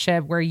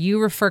relationship where you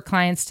refer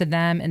clients to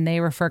them and they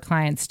refer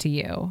clients to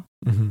you.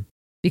 Mm-hmm.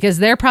 Because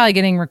they're probably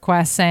getting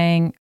requests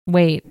saying,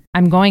 wait,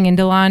 I'm going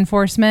into law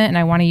enforcement and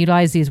I want to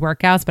utilize these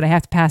workouts, but I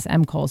have to pass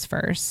MCOLs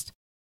first.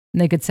 And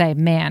they could say,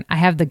 man, I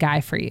have the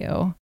guy for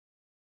you.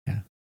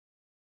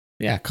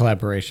 Yeah,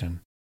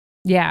 collaboration.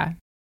 Yeah.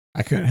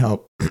 I couldn't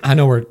help. I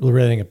know we're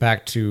relating it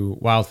back to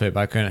WildFit,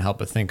 but I couldn't help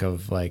but think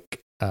of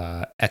like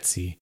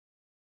Etsy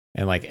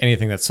and like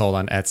anything that's sold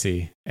on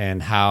Etsy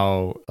and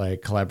how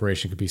like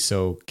collaboration could be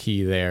so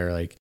key there.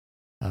 Like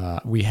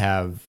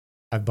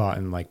I've bought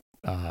in like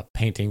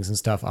paintings and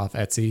stuff off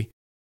Etsy,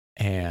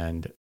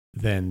 and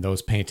then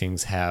those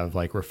paintings have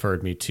like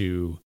referred me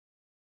to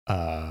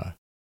a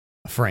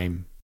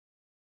frame,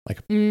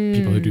 like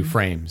people who do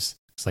frames.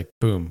 It's like,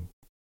 boom,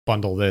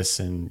 bundle this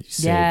and you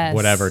save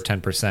whatever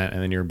 10%,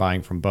 and then you're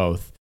buying from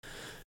both.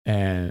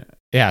 And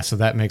yeah, so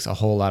that makes a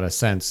whole lot of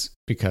sense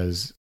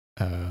because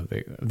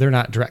they're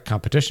not direct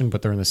competition,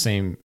 but they're in the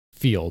same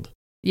field.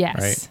 Yes.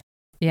 Right?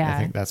 Yeah. I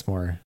think that's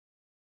more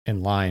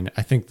in line.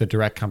 I think the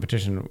direct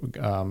competition,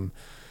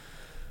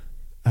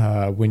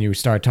 when you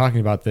start talking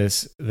about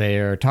this,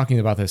 they're talking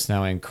about this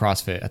now in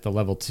CrossFit at the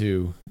level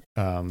 2.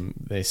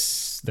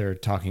 They're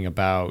talking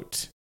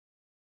about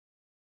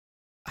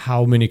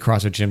how many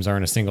CrossFit gyms are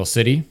in a single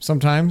city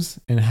sometimes,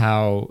 and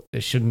how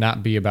it should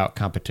not be about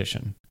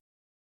competition.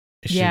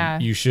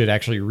 You should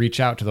actually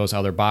reach out to those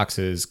other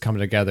boxes, come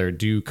together,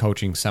 do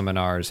coaching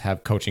seminars,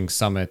 have coaching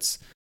summits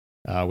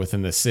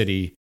within the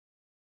city,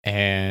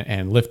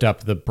 and lift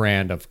up the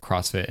brand of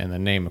CrossFit and the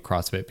name of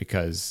CrossFit.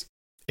 Because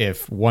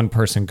if one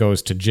person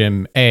goes to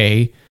gym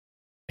A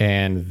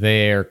and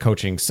their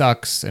coaching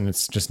sucks and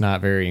it's just not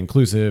very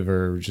inclusive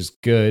or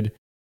just good,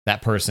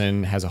 that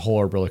person has a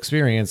horrible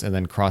experience, and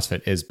then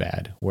CrossFit is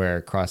bad.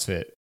 Where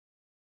CrossFit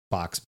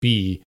box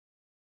B,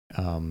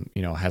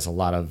 has a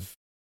lot of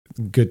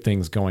good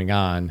things going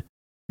on.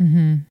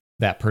 Mm-hmm.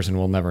 That person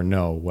will never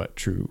know what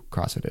true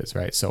CrossFit is,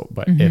 right? So,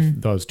 but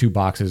if those two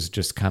boxes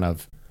just kind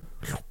of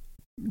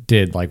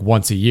did like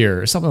once a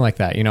year or something like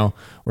that,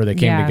 where they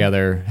came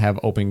together, have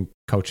open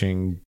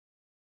coaching,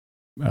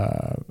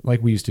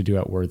 like we used to do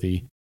at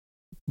Worthy,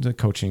 the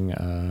coaching,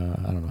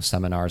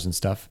 seminars and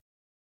stuff.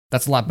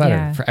 That's a lot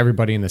better for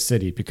everybody in the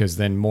city, because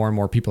then more and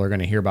more people are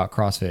going to hear about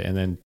CrossFit, and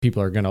then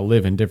people are going to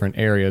live in different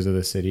areas of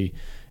the city,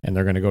 and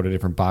they're going to go to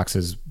different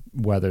boxes,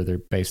 whether they're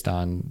based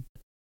on,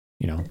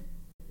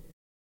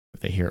 if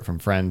they hear it from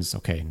friends,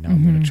 okay, now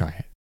I'm going to try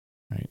it.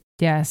 Right.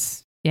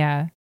 Yes.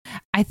 Yeah.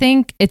 I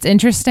think it's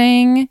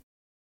interesting.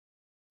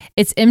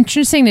 It's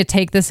interesting to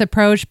take this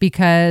approach,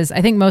 because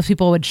I think most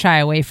people would shy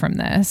away from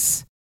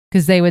this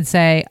because they would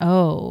say,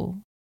 oh,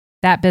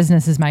 that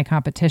business is my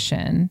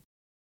competition.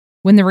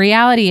 When the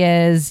reality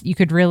is you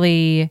could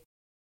really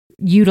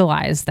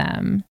utilize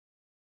them.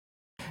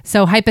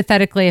 So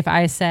hypothetically, if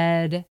I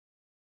said,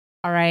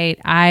 all right,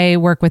 I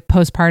work with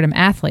postpartum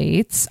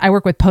athletes, I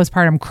work with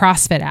postpartum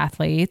CrossFit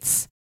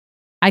athletes,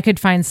 I could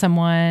find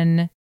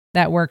someone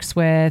that works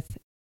with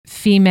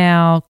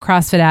female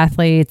CrossFit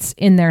athletes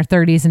in their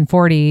 30s and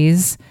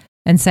 40s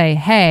and say,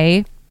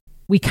 hey,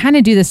 we kind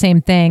of do the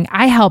same thing.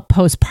 I help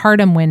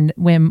postpartum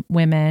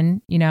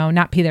women,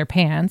 not pee their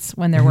pants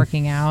when they're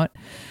working out.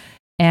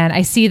 And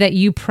I see that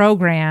you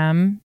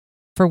program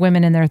for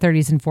women in their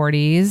 30s and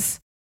 40s.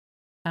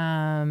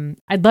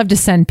 I'd love to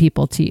send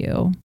people to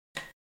you.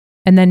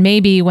 And then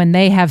maybe when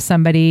they have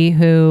somebody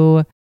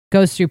who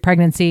goes through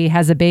pregnancy,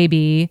 has a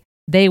baby,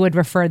 they would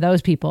refer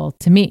those people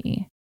to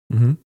me.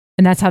 Mm-hmm.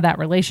 And that's how that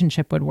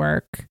relationship would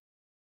work.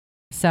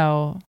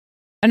 So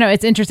I know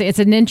it's interesting. It's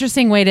an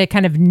interesting way to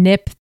kind of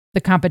nip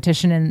the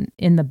competition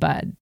in the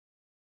bud.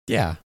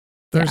 Yeah.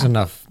 There's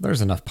enough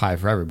pie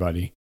for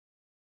everybody.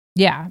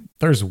 Yeah.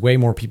 There's way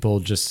more people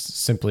just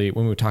simply,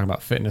 when we talk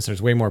about fitness,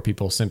 there's way more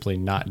people simply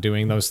not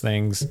doing those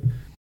things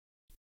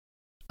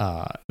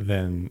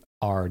than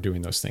are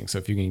doing those things. So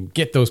if you can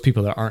get those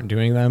people that aren't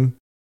doing them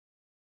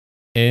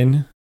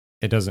in,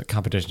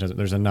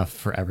 there's enough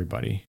for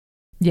everybody.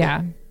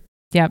 Yeah.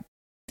 Yep.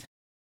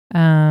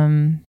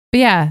 But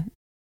yeah,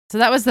 so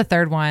that was the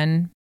third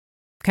one.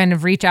 Kind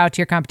of reach out to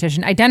your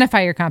competition,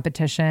 identify your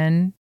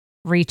competition,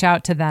 reach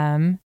out to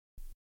them.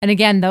 And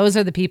again, those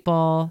are the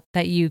people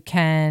that you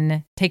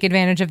can take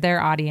advantage of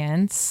their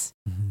audience,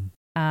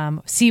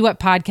 see what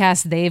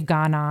podcasts they've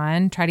gone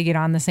on, try to get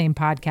on the same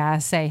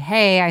podcast, say,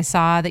 hey, I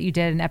saw that you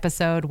did an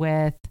episode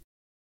with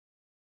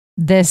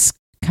this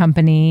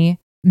company,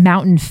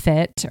 Mountain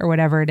Fit or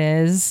whatever it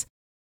is.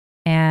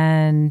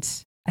 And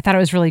I thought it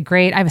was really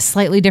great. I have a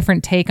slightly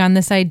different take on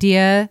this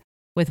idea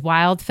with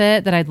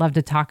WildFit that I'd love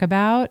to talk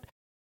about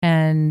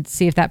and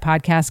see if that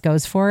podcast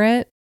goes for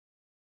it.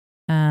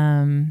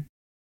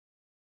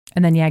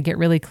 And then, get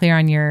really clear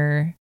on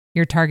your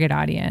target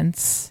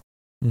audience.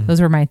 Mm-hmm. Those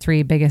were my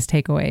 3 biggest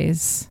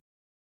takeaways.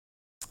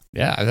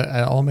 Yeah,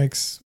 that all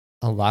makes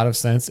a lot of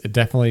sense. It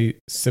definitely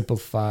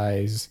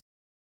simplifies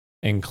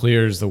and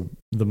clears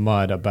the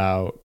mud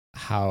about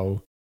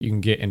how you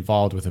can get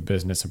involved with a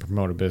business and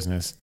promote a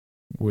business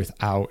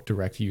without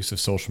direct use of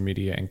social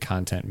media and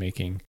content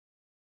making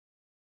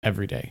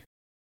every day.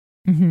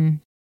 Mm-hmm.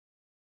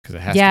 Because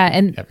it has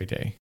to be every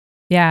day.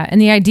 Yeah. And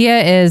the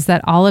idea is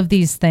that all of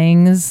these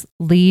things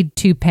lead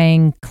to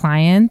paying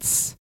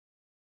clients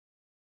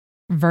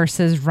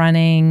versus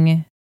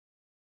running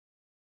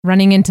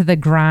into the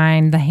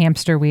grind, the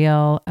hamster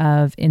wheel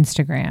of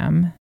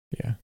Instagram.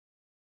 Yeah.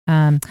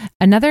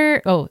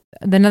 Another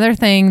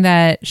thing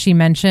that she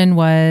mentioned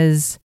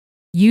was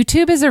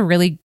YouTube is a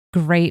really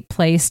great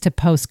place to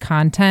post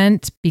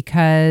content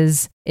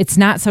because it's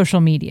not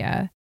social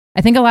media.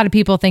 I think a lot of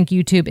people think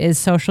YouTube is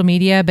social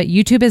media, but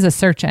YouTube is a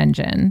search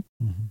engine.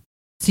 Mm-hmm.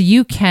 So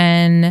you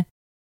can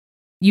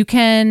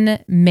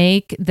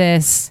make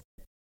this,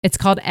 it's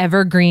called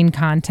evergreen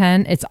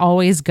content. It's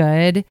always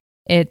good.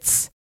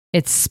 It's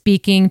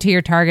speaking to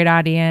your target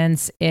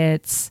audience.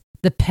 It's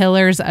the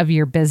pillars of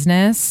your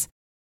business.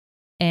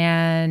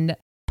 And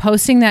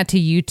posting that to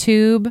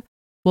YouTube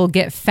will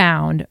get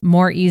found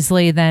more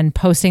easily than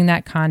posting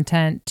that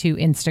content to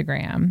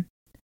Instagram.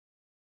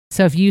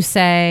 So if you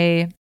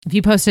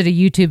posted a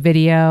YouTube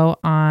video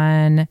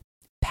on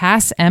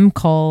pass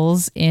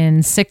MCOLs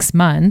in 6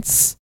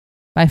 months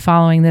by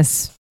following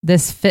this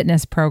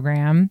fitness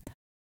program,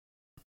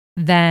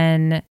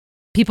 then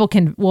people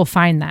will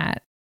find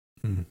that.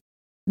 Mm-hmm.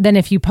 Than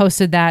if you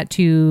posted that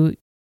to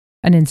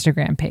an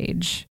Instagram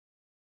page.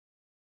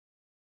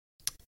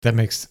 That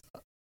makes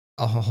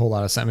a whole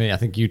lot of sense. I mean, I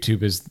think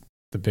YouTube is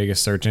the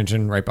biggest search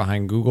engine right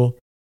behind Google.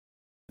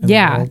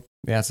 Yeah.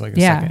 Yeah, it's like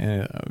a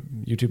second.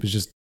 YouTube is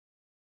just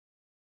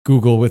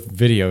Google with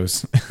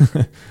videos.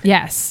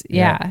 Yes.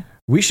 Yeah.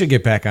 We should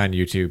get back on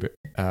YouTube.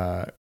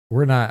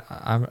 We're not,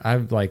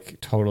 I've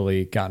like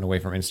totally gotten away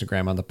from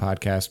Instagram on the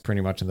podcast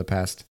pretty much in the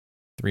past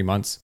 3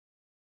 months.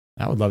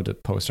 I would love to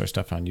post our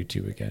stuff on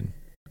YouTube again.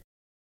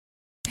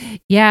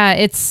 Yeah,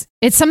 it's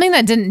something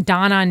that didn't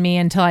dawn on me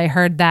until I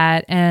heard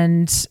that.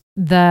 And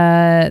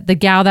the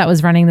gal that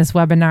was running this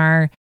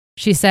webinar,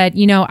 she said,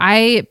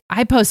 I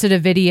posted a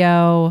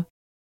video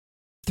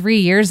 3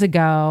 years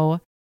ago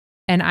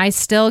and I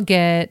still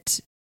get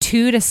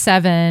 2 to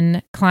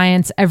 7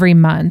 clients every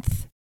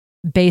month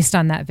based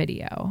on that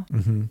video.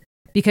 Mm-hmm.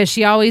 Because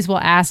she always will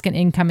ask an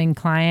incoming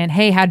client,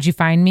 hey, how'd you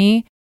find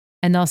me?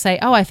 And they'll say,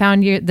 oh, I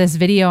found this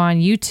video on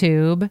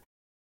YouTube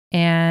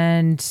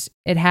and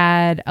it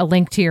had a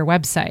link to your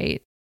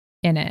website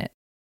in it.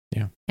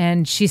 Yeah.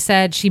 And she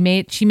said she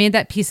made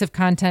that piece of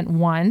content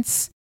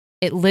once.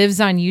 It lives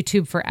on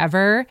YouTube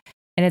forever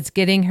and it's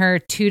getting her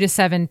 2 to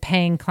 7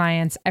 paying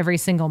clients every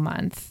single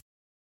month.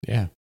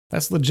 Yeah.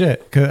 That's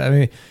legit. 'Cause I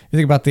mean, you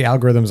think about the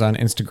algorithms on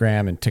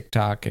Instagram and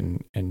TikTok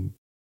and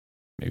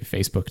maybe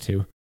Facebook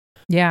too.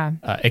 Yeah.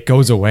 It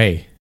goes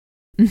away.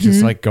 Mm-hmm.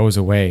 Just like goes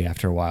away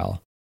after a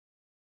while.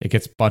 It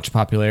gets a bunch of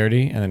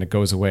popularity and then it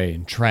goes away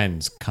and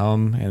trends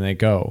come and they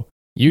go.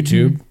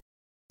 YouTube,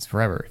 it's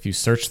forever. If you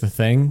search the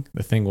thing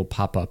will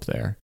pop up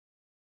there.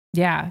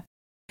 Yeah.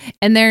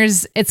 And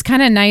it's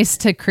kind of nice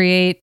to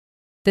create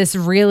this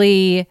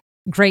really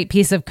great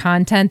piece of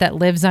content that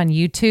lives on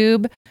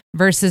YouTube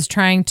versus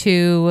trying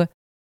to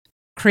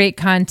create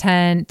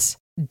content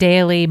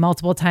daily,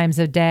 multiple times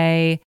a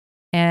day,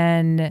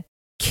 and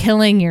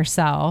killing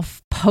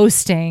yourself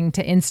posting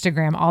to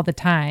Instagram all the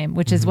time,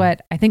 which is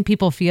what I think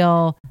people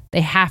feel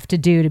they have to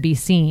do to be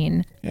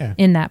seen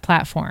in that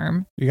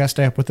platform. You got to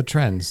stay up with the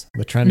trends,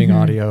 the trending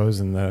audios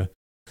and the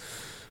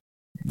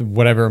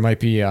whatever it might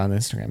be on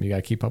Instagram. You got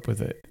to keep up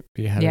with it.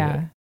 Be ahead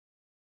of it.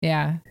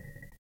 Yeah.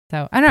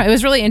 So I don't know. It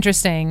was really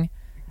interesting.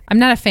 I'm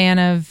not a fan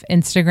of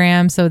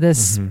Instagram. So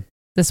this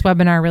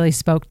webinar really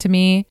spoke to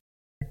me,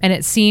 and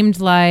it seemed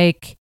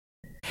like,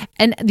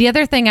 and the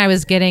other thing I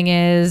was getting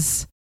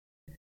is,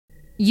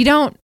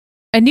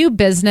 a new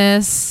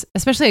business,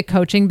 especially a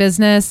coaching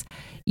business,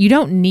 you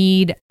don't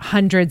need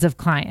hundreds of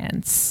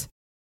clients.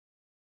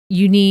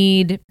 You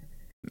need,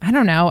 I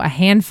don't know, a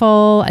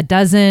handful, a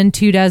dozen,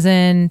 2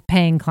 dozen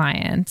paying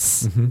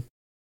clients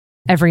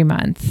every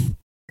month.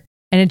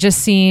 And it just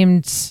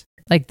seemed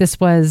like this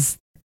was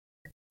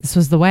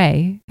the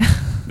way.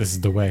 This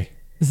is the way.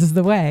 This is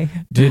the way.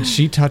 Did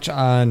she touch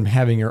on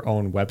having your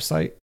own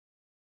website?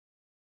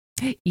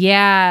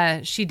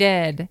 Yeah, she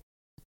did.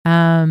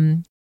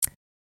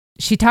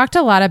 She talked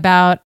a lot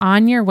about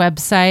on your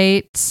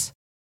website,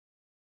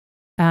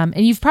 and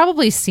you've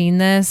probably seen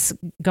this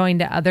going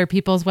to other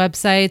people's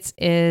websites,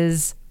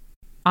 is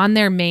on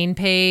their main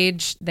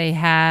page, they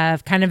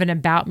have kind of an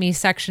about me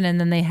section, and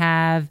then they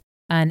have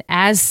an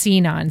as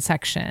seen on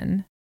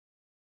section.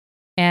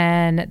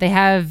 And they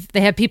have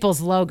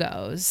people's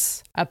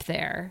logos up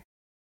there.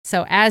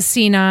 So as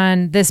seen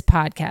on this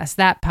podcast,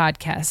 that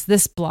podcast,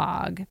 this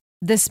blog,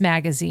 this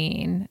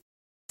magazine.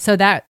 So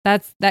that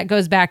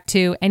goes back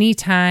to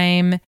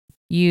anytime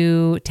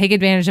you take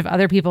advantage of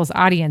other people's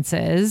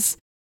audiences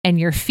and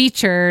you're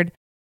featured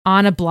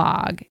on a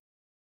blog,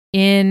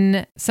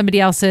 in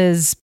somebody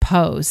else's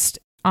post,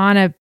 on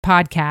a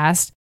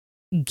podcast,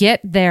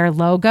 get their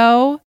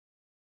logo,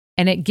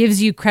 and it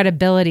gives you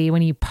credibility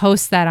when you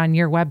post that on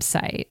your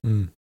website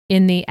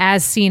in the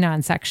as seen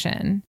on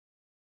section.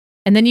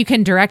 And then you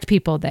can direct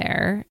people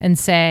there and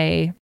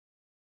say,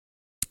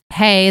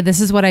 hey, this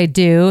is what I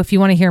do. If you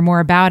want to hear more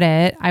about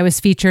it, I was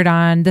featured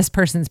on this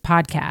person's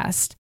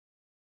podcast.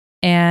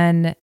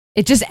 And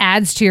it just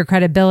adds to your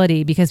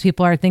credibility because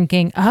people are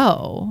thinking,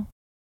 oh,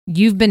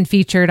 you've been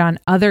featured on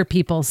other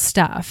people's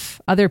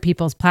stuff, other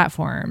people's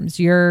platforms.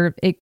 You're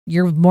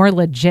more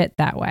legit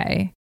that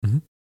way. Mm-hmm.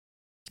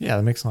 Yeah,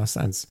 that makes a lot of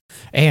sense.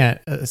 And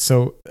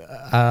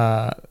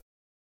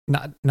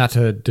not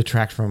to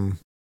detract from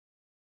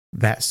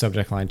that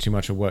subject line too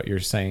much of what you're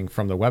saying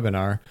from the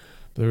webinar,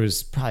 there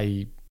was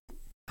probably,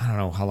 I don't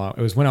know how long,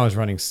 it was when I was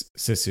running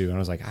Sisu, and I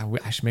was like,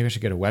 maybe I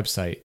should get a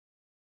website.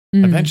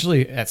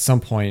 Eventually, at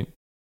some point,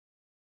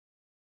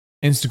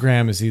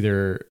 Instagram is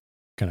either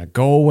going to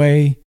go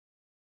away,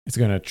 it's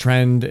going to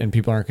trend, and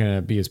people aren't going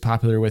to be as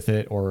popular with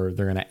it, or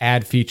they're going to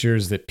add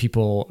features that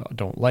people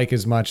don't like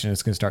as much, and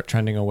it's going to start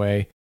trending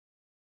away.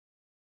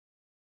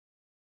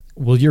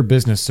 Will your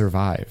business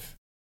survive?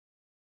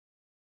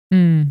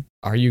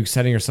 Are you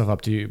setting yourself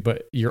up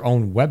but your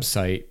own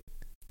website,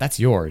 that's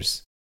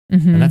yours.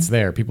 And that's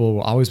there. People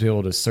will always be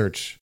able to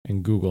search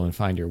in Google and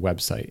find your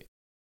website.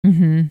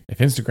 If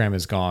Instagram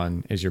is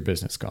gone, is your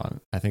business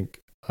gone? I think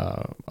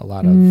a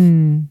lot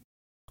of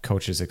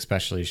coaches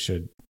especially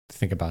should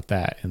think about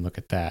that and look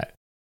at that.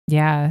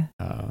 Yeah.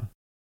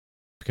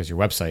 Because your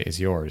website is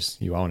yours.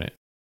 You own it.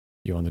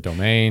 You own the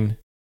domain.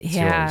 It's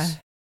yours.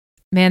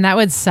 Man, that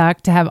would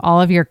suck to have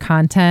all of your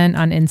content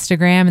on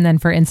Instagram and then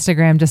for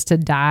Instagram just to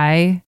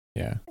die.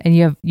 Yeah. And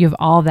you have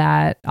all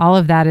that. All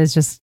of that is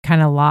just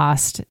kind of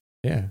lost.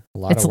 Yeah.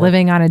 It's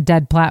living on a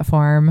dead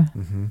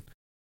platform.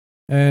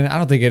 And I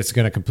don't think it's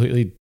going to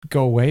completely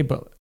go away,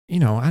 but I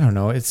don't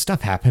know.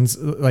 Stuff happens.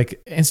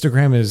 Like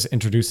Instagram is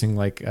introducing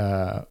like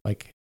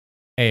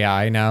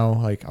AI now,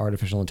 like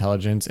artificial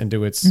intelligence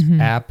into its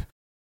app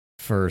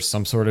for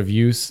some sort of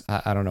use.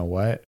 I don't know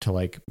what, to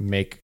like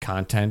make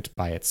content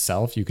by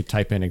itself. You could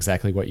type in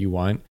exactly what you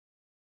want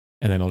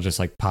and then it'll just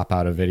like pop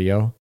out a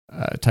video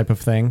type of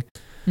thing.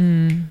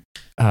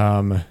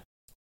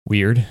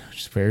 Weird,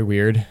 just very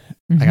weird.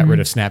 I got rid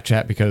of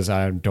Snapchat because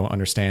I don't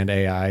understand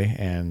AI,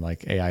 and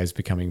like AI is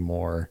becoming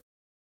more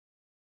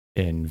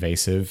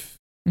invasive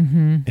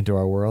into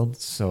our world.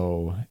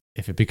 So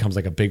if it becomes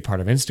like a big part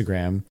of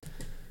Instagram,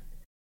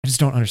 I just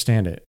don't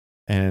understand it.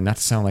 And not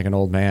to sound like an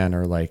old man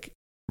or like,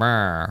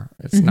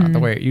 it's not the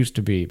way it used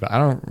to be, but I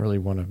don't really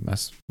want to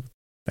mess with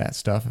that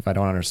stuff if I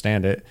don't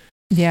understand it.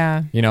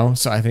 Yeah.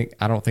 So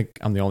I don't think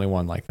I'm the only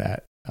one like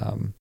that.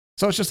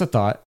 So it's just a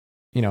thought,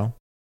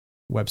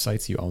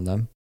 websites, you own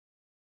them.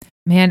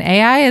 Man,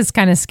 AI is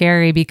kind of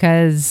scary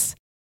because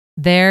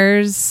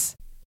there's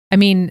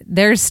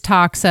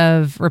talks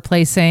of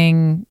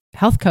replacing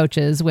health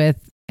coaches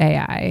with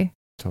AI.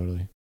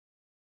 Totally.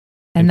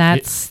 And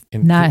that's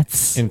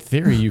nuts. In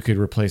theory, you could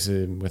replace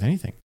it with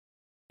anything.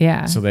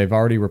 Yeah. So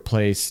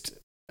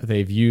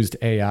they've used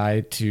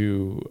AI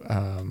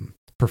to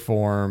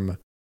perform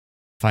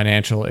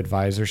financial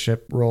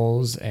advisorship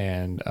roles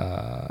and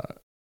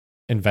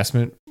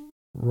investment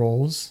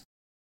roles.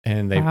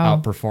 And they've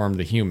outperformed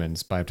the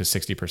humans by up to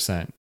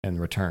 60% in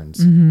returns.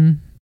 In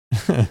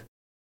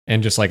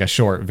just like a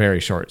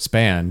very short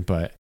span.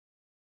 But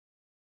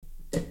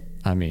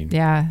I mean,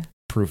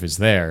 proof is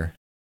there.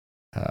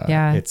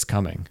 It's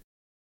coming.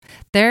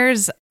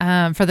 There's,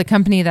 for the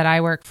company that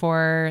I work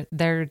for,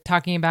 they're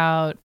talking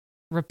about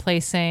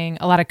replacing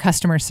a lot of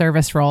customer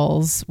service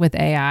roles with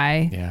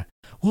AI. Yeah.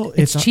 Well,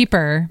 it's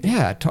cheaper.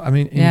 Yeah.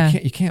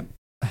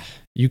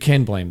 You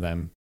can blame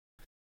them.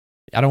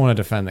 I don't want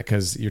to defend that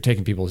because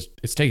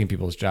it's taking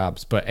people's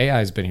jobs, but AI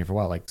has been here for a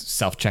while, like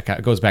self-checkout.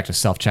 It goes back to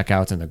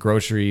self-checkouts in the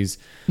groceries.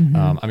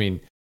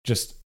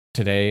 Just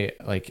today,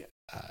 like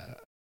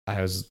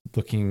I was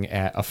looking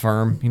at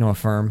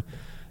Affirm,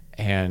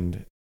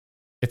 and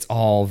it's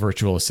all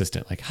virtual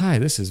assistant. Like, hi,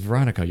 this is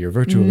Veronica, your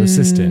virtual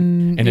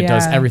assistant. And it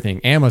does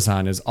everything.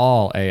 Amazon is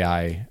all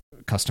AI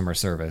customer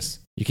service.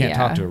 You can't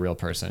talk to a real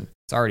person.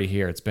 It's already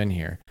here. It's been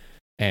here.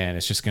 And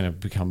it's just going to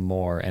become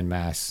more en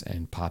masse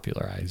and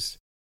popularized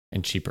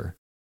and cheaper.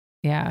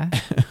 Yeah.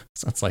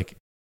 So it's like,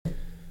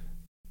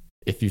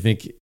 if you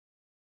think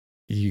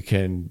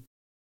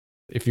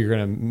if you're going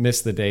to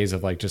miss the days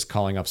of like just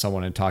calling up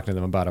someone and talking to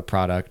them about a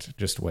product,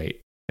 just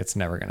wait. It's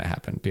never going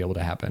to be able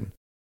to happen.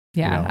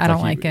 Yeah, I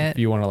don't like it. If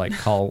you want to like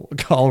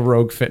call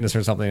Rogue Fitness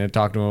or something and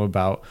talk to them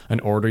about an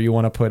order you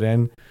want to put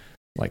in,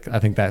 like I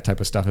think that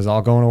type of stuff is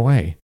all going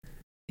away.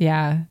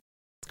 Yeah.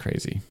 It's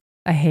crazy.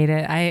 I hate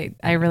it.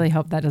 I really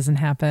hope that doesn't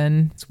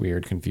happen. It's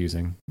weird,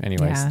 confusing.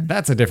 Anyways,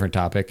 that's a different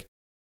topic.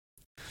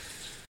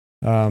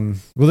 Well,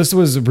 this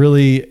was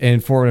really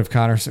informative,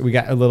 Connor. So we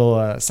got a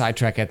little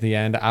sidetrack at the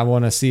end. I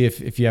want to see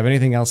if you have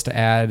anything else to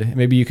add.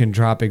 Maybe you can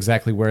drop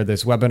exactly where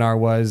this webinar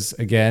was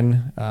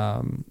again,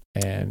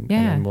 and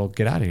then we'll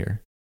get out of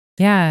here.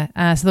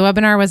 Yeah. So the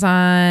webinar was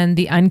on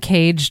the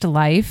Uncaged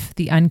Life.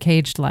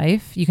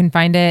 You can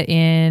find it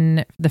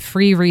in the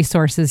free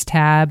resources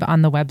tab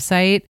on the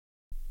website.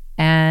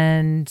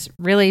 And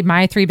really,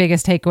 my 3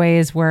 biggest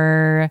takeaways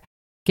were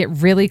get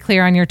really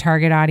clear on your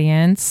target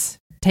audience,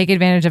 take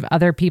advantage of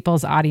other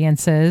people's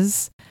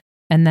audiences,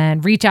 and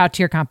then reach out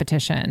to your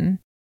competition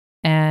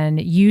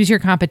and use your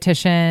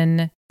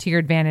competition to your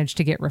advantage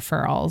to get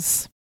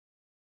referrals.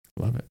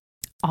 Love it.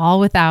 All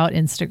without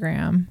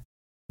Instagram.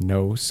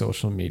 No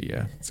social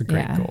media. It's a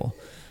great goal.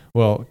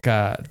 Well,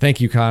 thank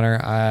you, Connor.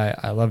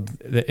 I loved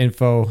the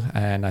info,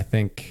 and I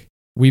think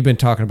we've been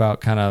talking about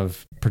kind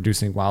of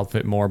producing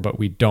WildFit more, but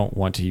we don't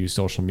want to use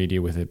social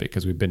media with it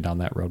because we've been down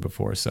that road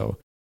before. So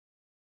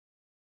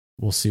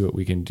we'll see what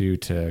we can do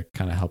to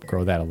kind of help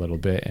grow that a little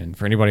bit. And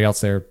for anybody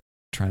else there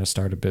trying to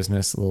start a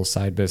business, a little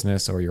side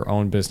business or your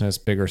own business,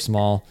 big or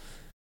small,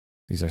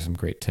 these are some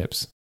great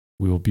tips.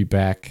 We will be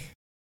back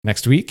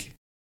next week.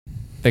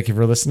 Thank you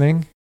for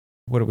listening.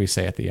 What do we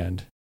say at the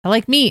end? I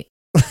like meat.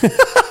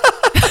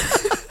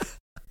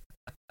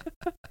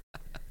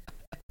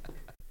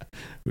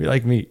 We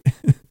like meat.